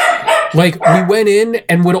it. Like, we went in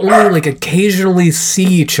and would only like occasionally see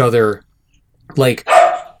each other like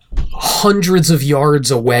hundreds of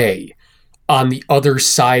yards away on the other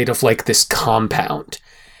side of like this compound.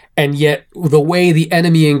 And yet, the way the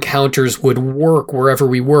enemy encounters would work wherever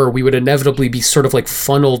we were, we would inevitably be sort of like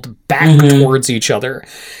funneled back towards each other.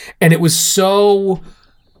 And it was so,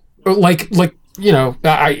 like you know,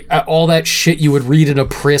 I all that shit you would read in a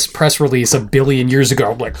press release a billion years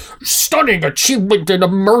ago, like, stunning achievement in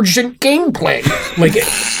emergent gameplay. Like,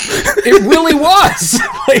 it really was.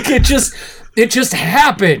 Like, it just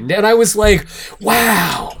happened. And I was like,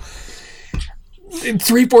 wow.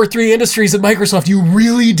 343 Industries at Microsoft, you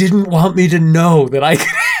really didn't want me to know that I could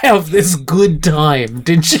have this good time,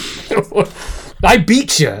 did you? I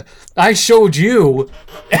beat you. I showed you.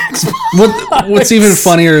 What's even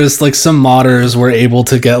funnier is like some modders were able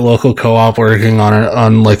to get local co-op working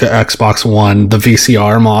on like an Xbox One, the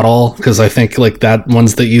VCR model, because I think like that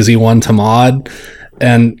one's the easy one to mod.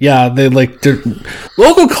 And yeah,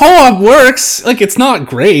 local co-op works. Like, it's not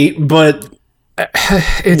great, but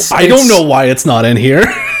I don't know why it's not in here.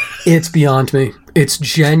 It's beyond me. It's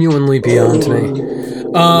genuinely beyond me.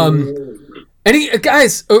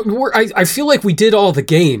 Guys, I feel like we did all the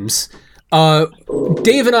games.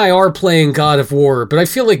 Dave and I are playing God of War, but I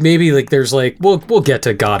feel like maybe like there's like we'll get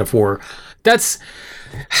to God of War. That's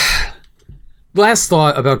last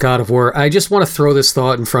thought about God of War. I just want to throw this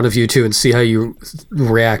thought in front of you two and see how you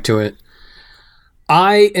react to it.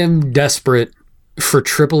 I am desperate for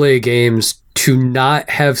AAA games to not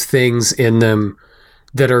have things in them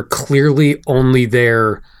that are clearly only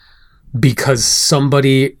there because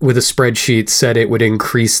somebody with a spreadsheet said it would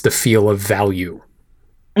increase the feel of value.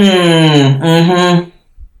 Mm-hmm.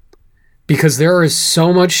 Because there is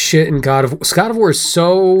so much shit in God of War is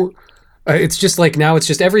so... it's just like now it's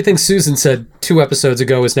just everything Susan said 2 episodes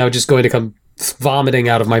ago is now just going to come vomiting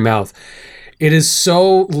out of my mouth. It is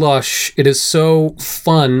so lush. It is so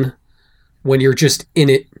fun when you're just in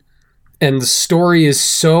it. And the story is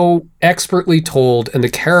so expertly told and the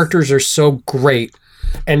characters are so great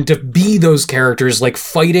and to be those characters, like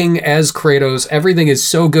fighting as Kratos, everything is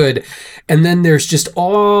so good. And then there's just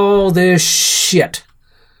all this shit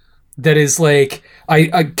that is like,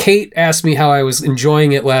 Kate asked me how I was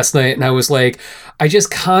enjoying it last night, and I was like, I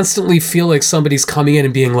just constantly feel like somebody's coming in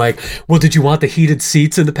and being like, well, did you want the heated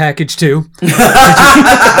seats in the package too? Do you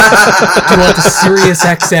want the Sirius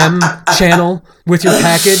XM channel with your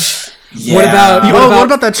package? Yeah. What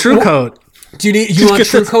about that True Coat? Do you want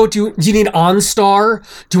True Coat? Do you need OnStar?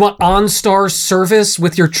 Do you want OnStar service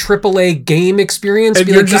with your AAA game experience? And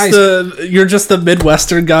you're just the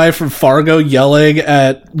Midwestern guy from Fargo yelling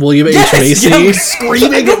at William H. Macy. Yeah,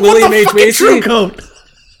 screaming at William H. Macy. True Coat.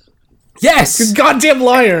 Yes. You goddamn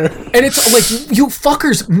liar. And it's like, you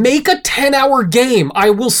fuckers, make a 10-hour game.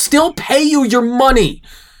 I will still pay you your money.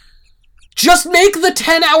 Just make the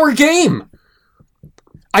 10-hour game.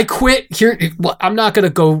 I quit here. I'm not going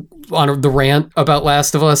to go on the rant about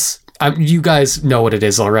Last of Us. You guys know what it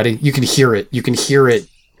is already. You can hear it.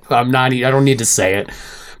 I don't need to say it.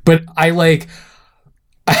 But I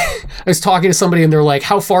was talking to somebody and they're like,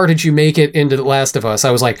 how far did you make it into The Last of Us?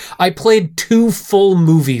 I was like, I played 2 full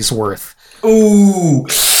movies worth. Ooh.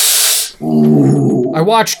 I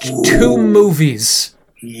watched 2 movies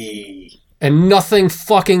and nothing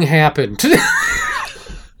fucking happened.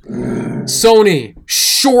 Sony,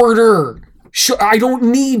 shorter. I don't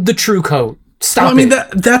need the True Coat. Stop it.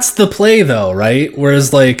 That's the play though, right?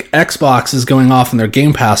 Whereas like Xbox is going off in their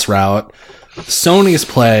Game Pass route, Sony's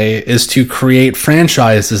play is to create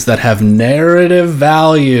franchises that have narrative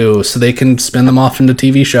value so they can spin them off into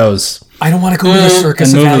TV shows. I don't want to go to the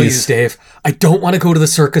circus of values, Dave. I don't want to go to the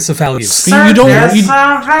circus of values. You don't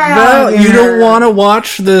want to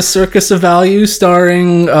watch the Circus of Value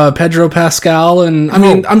starring Pedro Pascal and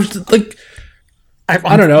I'm just like,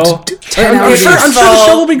 I don't know. I'm sure the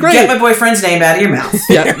show will be great. Get my boyfriend's name out of your mouth.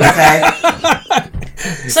 Yeah. Okay.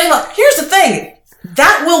 So here's the thing.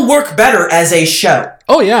 That will work better as a show.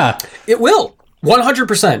 Oh yeah, it will.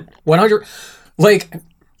 100%. 100. Like,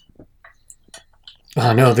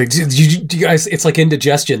 oh no, you guys, it's like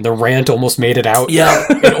indigestion. The rant almost made it out. Yeah.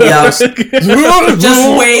 Just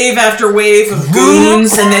wave after wave of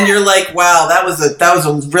goons, and then you're like, wow, that was a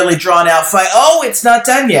really drawn out fight. Oh, it's not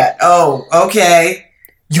done yet. Oh, okay.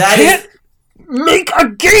 You can't make a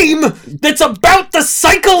game that's about the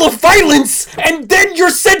cycle of violence, and then your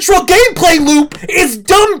central gameplay loop is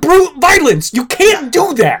dumb brute violence. You can't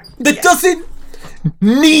do that. That doesn't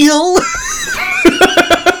kneel.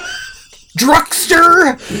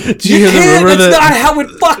 Druckster. Did you hear the rumor that's not how it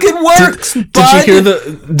fucking works.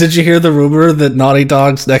 Did you hear the rumor that Naughty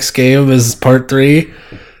Dog's next game is Part 3?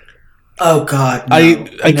 Oh God! No,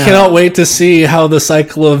 I cannot wait to see how the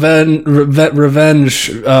cycle of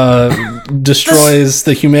revenge destroys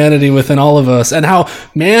the humanity within all of us, and how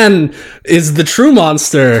man is the true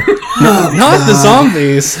monster, not the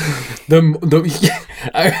zombies.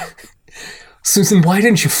 Susan, why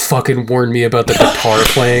didn't you fucking warn me about the guitar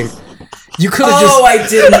playing? You could have I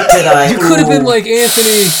didn't, did I? You could have been like,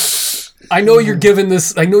 Anthony, I know you're doing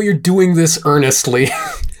this earnestly,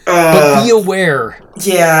 but be aware.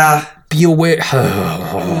 Yeah. Be aware.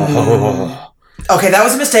 Okay, that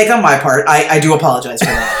was a mistake on my part. I do apologize for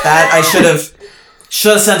that. That I should have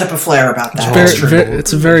sent up a flare about that.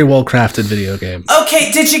 It's a very well crafted video game.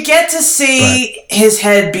 Okay, did you get to see his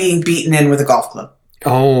head being beaten in with a golf club?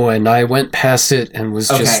 Oh, and I went past it and was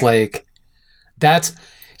just like,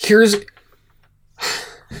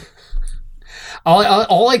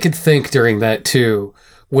 all I could think during that too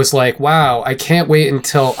was like, wow, I can't wait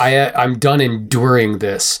until I'm done enduring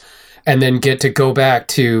this and then get to go back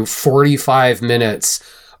to 45 minutes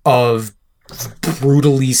of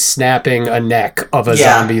brutally snapping a neck of a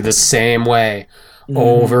zombie the same way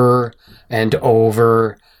over and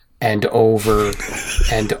over and over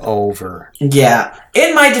and over. Yeah.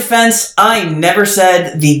 In my defense, I never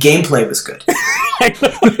said the gameplay was good.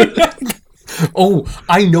 Oh,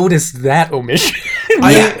 I noticed that omission.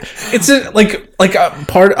 It's a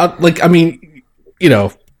part of, I mean, you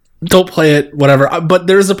know, don't play it, whatever. But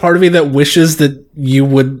there's a part of me that wishes that you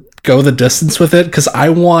would go the distance with it, because I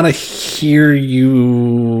want to hear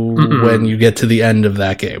you when you get to the end of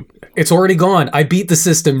that game. It's already gone. I beat the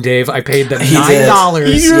system, Dave. I paid them $9.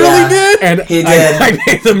 You really did? And I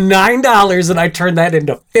paid them $9 and I turned that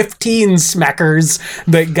into 15 smackers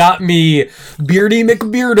that got me Beardy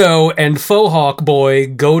McBeardo and Faux Hawk Boy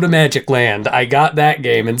Go to Magic Land. I got that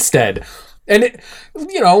game instead. And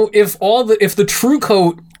if the True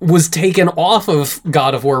Coat was taken off of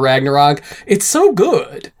God of War Ragnarok, it's so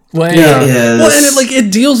good. Like, it is. Well, and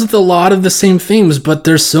it deals with a lot of the same themes, but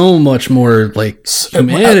there's so much more like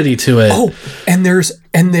humanity to it. Oh, and there's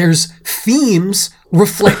themes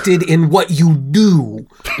reflected in what you do.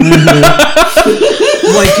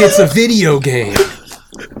 Like it's a video game.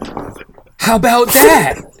 How about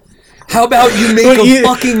that? How about you make a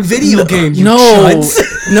fucking video game, you chuds?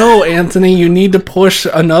 No, Anthony, you need to push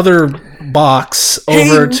another box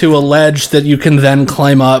over to a ledge that you can then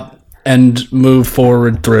climb up and move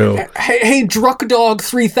forward through. Hey, Druck Dog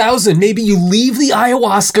 3000, maybe you leave the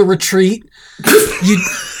ayahuasca retreat,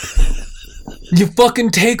 you fucking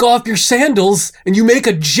take off your sandals, and you make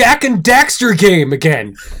a Jak and Daxter game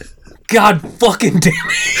again. God fucking damn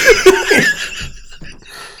it.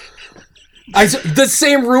 The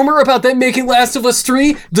same rumor about them making Last of Us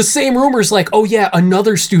 3, the same rumor's like, oh yeah,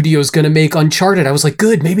 another studio's gonna make Uncharted. I was like,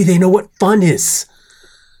 good, maybe they know what fun is.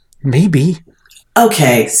 Maybe.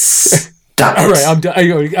 Okay, stop it. All right, I'm done.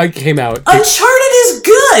 I came out. Uncharted is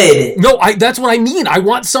good! No, that's what I mean. I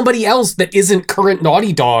want somebody else that isn't current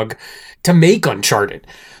Naughty Dog to make Uncharted.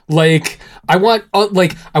 Like, I want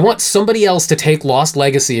somebody else to take Lost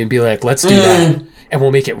Legacy and be like, let's do that. And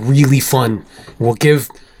we'll make it really fun. We'll give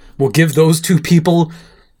those two people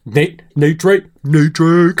Nate Drake. Nate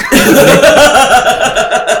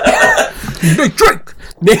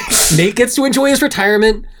gets to enjoy his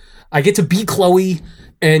retirement. I get to be Chloe,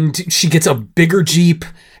 and she gets a bigger Jeep,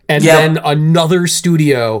 and then another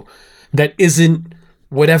studio that isn't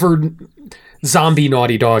whatever zombie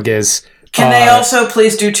Naughty Dog is. Can they also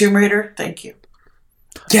please do Tomb Raider? Thank you.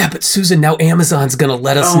 Yeah, but Susan, now Amazon's gonna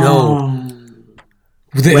let us know.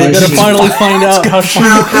 We're gonna finally find out how she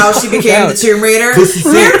became the Tomb Raider. This is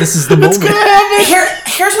it. This is the moment.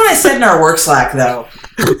 Here's what I said in our work Slack, though.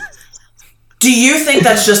 Do you think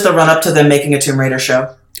that's just the run-up to them making a Tomb Raider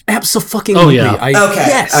show? Absolutely. Oh, yeah. Okay.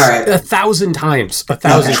 Yes. All right. 1,000 times.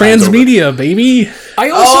 Transmedia, baby.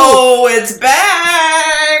 It's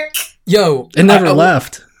back. Yo, it never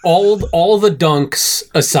left. All the dunks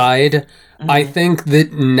aside, I think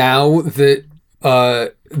that now that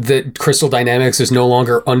that Crystal Dynamics is no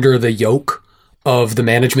longer under the yoke of the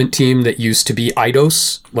management team that used to be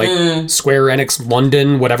Eidos, like Square Enix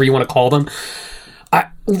London, whatever you want to call them.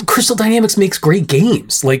 Crystal Dynamics makes great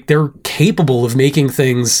games. Like, they're capable of making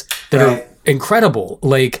things that are incredible.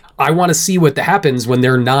 Like, I want to see what happens when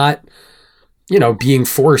they're not, being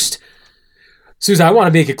forced. Susan, I want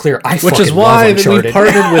to make it clear. Which is why we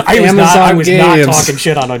partnered with Amazon I was Games. not talking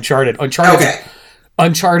shit on Uncharted.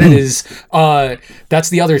 Uncharted is that's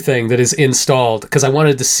the other thing that is installed, because I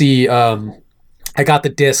wanted to see. I got the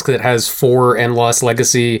disc that has 4 and Lost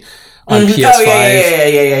Legacy on PS5. Oh,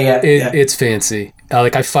 yeah. It's fancy.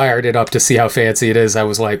 I fired it up to see how fancy it is. I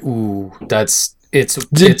was like, ooh,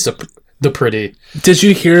 the pretty. Did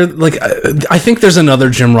you hear, I think there's another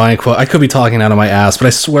Jim Ryan quote. I could be talking out of my ass, but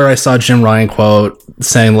I swear I saw Jim Ryan quote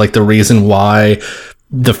saying, the reason why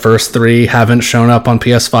the first 3 haven't shown up on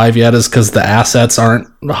PS5 yet is because the assets aren't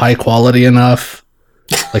high quality enough.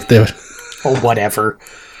 Or whatever.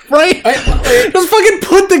 Right? Just fucking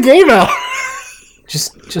put the game out.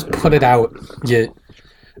 Just put it out.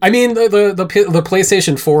 I mean, the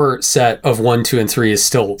PlayStation 4 set of 1, 2, and 3 is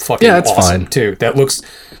still fucking awesome, fine too. That looks.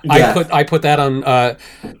 Yeah. I put that on.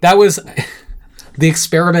 That was the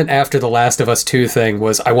experiment after the Last of Us 2 thing.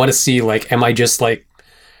 Was I want to see am I just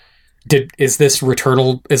is this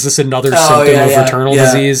Returnal? Is this another symptom of Returnal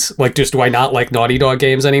disease? Just do I not like Naughty Dog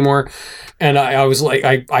games anymore? And I was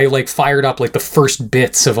I fired up the first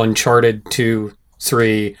bits of Uncharted 2,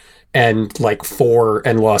 3, and 4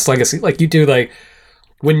 and Lost Legacy. You do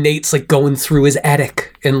when Nate's going through his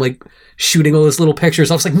attic and shooting all those little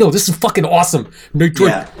pictures. I was like, no, this is fucking awesome. Nate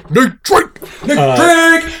Drake.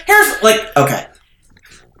 Here's okay.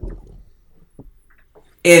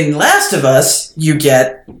 In Last of Us, you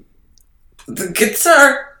get the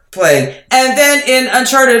guitar playing, and then in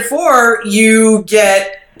Uncharted 4, you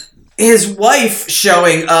get his wife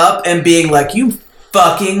showing up and being like, "You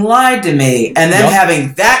fucking lied to me," and then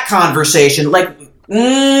having that conversation,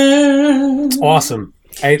 awesome.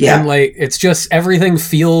 And it's just everything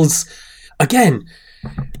feels. Again,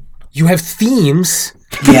 you have themes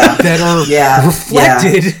that are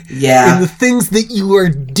reflected in the things that you are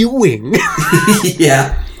doing.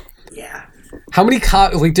 How many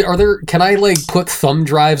are there? Can I put thumb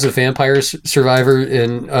drives of Vampire Survivor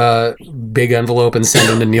in big envelope and send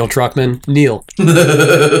them to Neil Druckmann? Neil,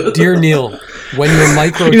 dear Neil, when your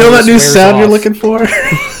micro, you know that new sound you're looking for?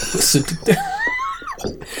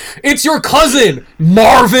 It's your cousin,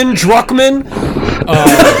 Marvin Druckmann.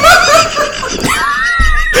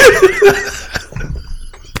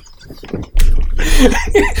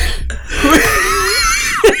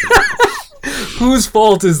 Whose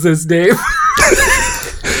fault is this, Dave?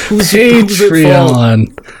 Patreon.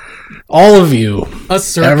 All of you. A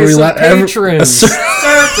circus of patrons.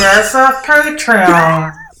 Circus of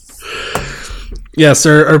Patreon. Yes,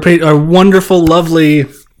 our wonderful, lovely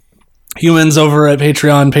humans over at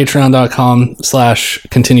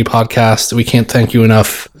patreon.com/continue podcast. We can't thank you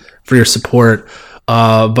enough for your support.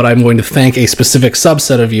 But I'm going to thank a specific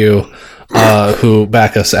subset of you who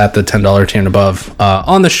back us at the $10 tier and above.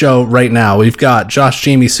 On the show right now, we've got Josh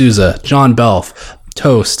Jamie Souza, John Belf,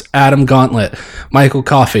 Toast, Adam Gauntlet, Michael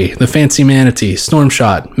Coffey, The Fancy Manatee,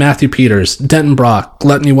 Stormshot, Matthew Peters, Denton Brock,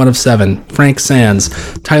 Gluttony 1 of 7, Frank Sands,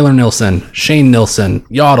 Tyler Nilsson, Shane Nilsson,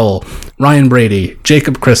 Yodel, Ryan Brady,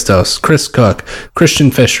 Jacob Christos, Chris Cook,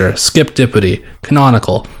 Christian Fisher, Skip Dippity,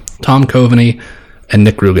 Canonical, Tom Coveney, and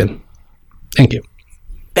Nick Rugen. Thank you.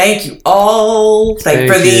 Thank you all. Thank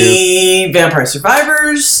you for the Vampire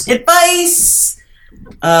Survivors advice.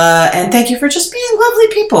 And thank you for just being lovely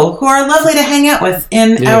people who are lovely to hang out with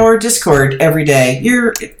in our Discord every day.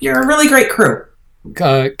 You're a really great crew.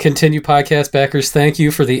 Continue podcast backers, thank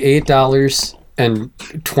you for the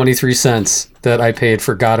 $8.23 that I paid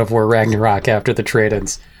for God of War Ragnarok after the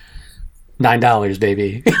trade-ins. $9,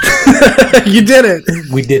 baby. You did it.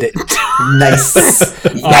 We did it. Nice.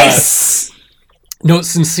 Nice. No,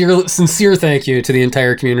 sincere thank you to the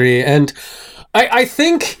entire community, and I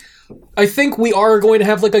think we are going to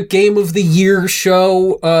have like a Game of the Year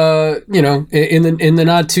show. In the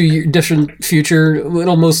not too distant future,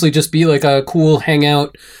 it'll mostly just be like a cool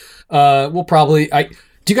hangout. We'll probably. Do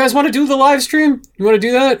you guys want to do the live stream? You want to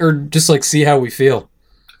do that, or just like see how we feel?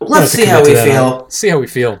 Let's see how we feel. See how we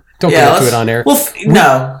feel. Don't commit to it on air.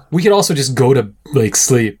 No. We could also just go to like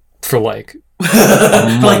sleep for like.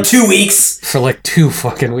 For like 2 weeks. For like 2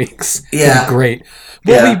 fucking weeks. Yeah. Great.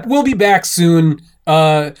 We'll be back soon.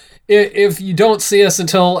 If you don't see us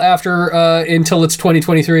until it's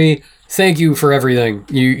 2023, thank you for everything.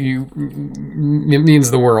 It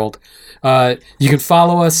means the world. You can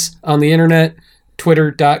follow us on the internet,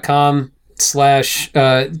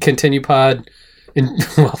 twitter.com/continuepod.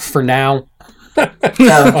 For now.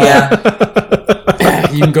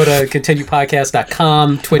 You can go to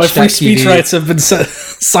continuepodcast.com, twitch.tv. My free speech rights have been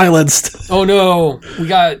silenced. Oh no,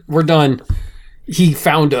 we're done. He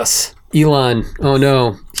found us. Elon. Oh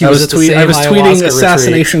no. I was tweeting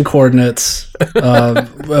assassination coordinates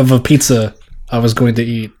of a pizza I was going to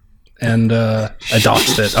eat, and I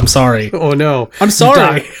dodged it. I'm sorry. Oh no. I'm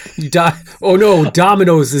sorry. Oh no,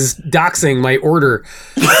 Domino's is doxing my order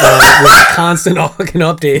with constant fucking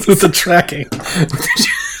updates. With the tracking.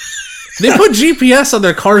 They put GPS on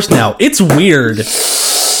their cars now. It's weird.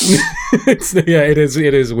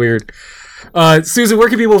 It is weird. Susan, where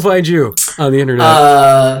can people find you on the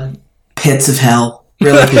internet? Pits of hell.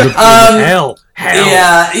 Really? Hell.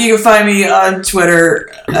 Yeah, you can find me on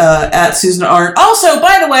Twitter at Susan Arndt. Also,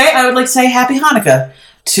 by the way, I would like to say Happy Hanukkah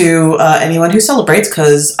to anyone who celebrates,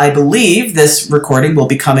 because I believe this recording will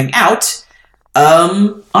be coming out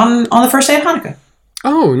on the first day of Hanukkah.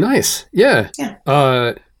 Oh, nice. Yeah.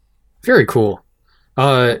 Very cool.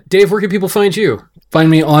 Dave, where can people find you? Find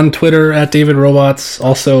me on Twitter at David Robots.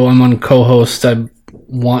 Also, I'm on co-host. I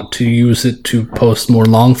want to use it to post more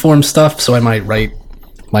long-form stuff, so I might write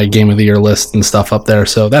my Game of the Year list and stuff up there.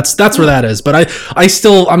 So that's where that is. But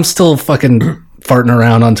I'm still fucking farting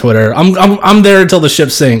around on Twitter. I'm there until the ship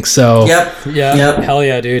sinks. So yep. Hell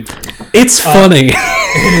yeah, dude. It's funny.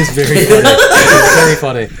 It is very funny. It's very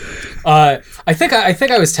funny. I think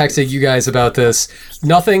I was texting you guys about this.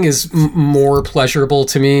 Nothing is more pleasurable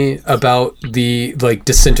to me about the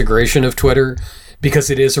disintegration of Twitter, because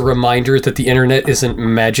it is a reminder that the internet isn't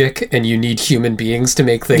magic and you need human beings to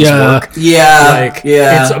make things work.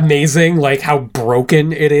 It's amazing how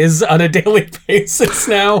broken it is on a daily basis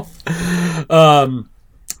now.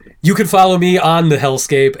 You can follow me on the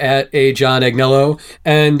Hellscape at a John Agnello,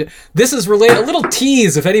 and this is related. A little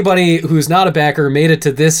tease: if anybody who's not a backer made it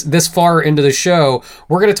to this far into the show,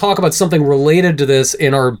 we're going to talk about something related to this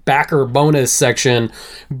in our backer bonus section.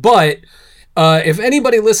 But if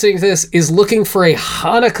anybody listening to this is looking for a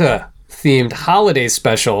Hanukkah themed holiday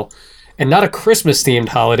special and not a Christmas themed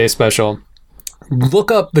holiday special,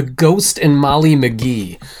 look up The Ghost and Molly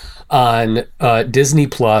McGee on Disney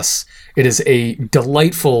Plus. It is a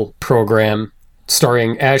delightful program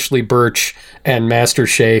starring Ashley Birch and Master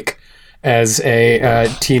Shake as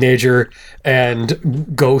a teenager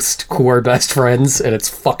and Ghost, who are best friends, and it's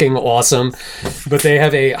fucking awesome. But they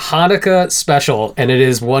have a Hanukkah special, and it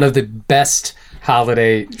is one of the best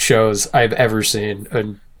holiday shows I've ever seen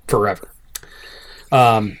in forever.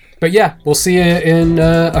 But yeah, we'll see you in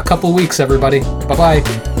a couple weeks, everybody. Bye-bye.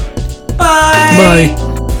 Bye. Bye.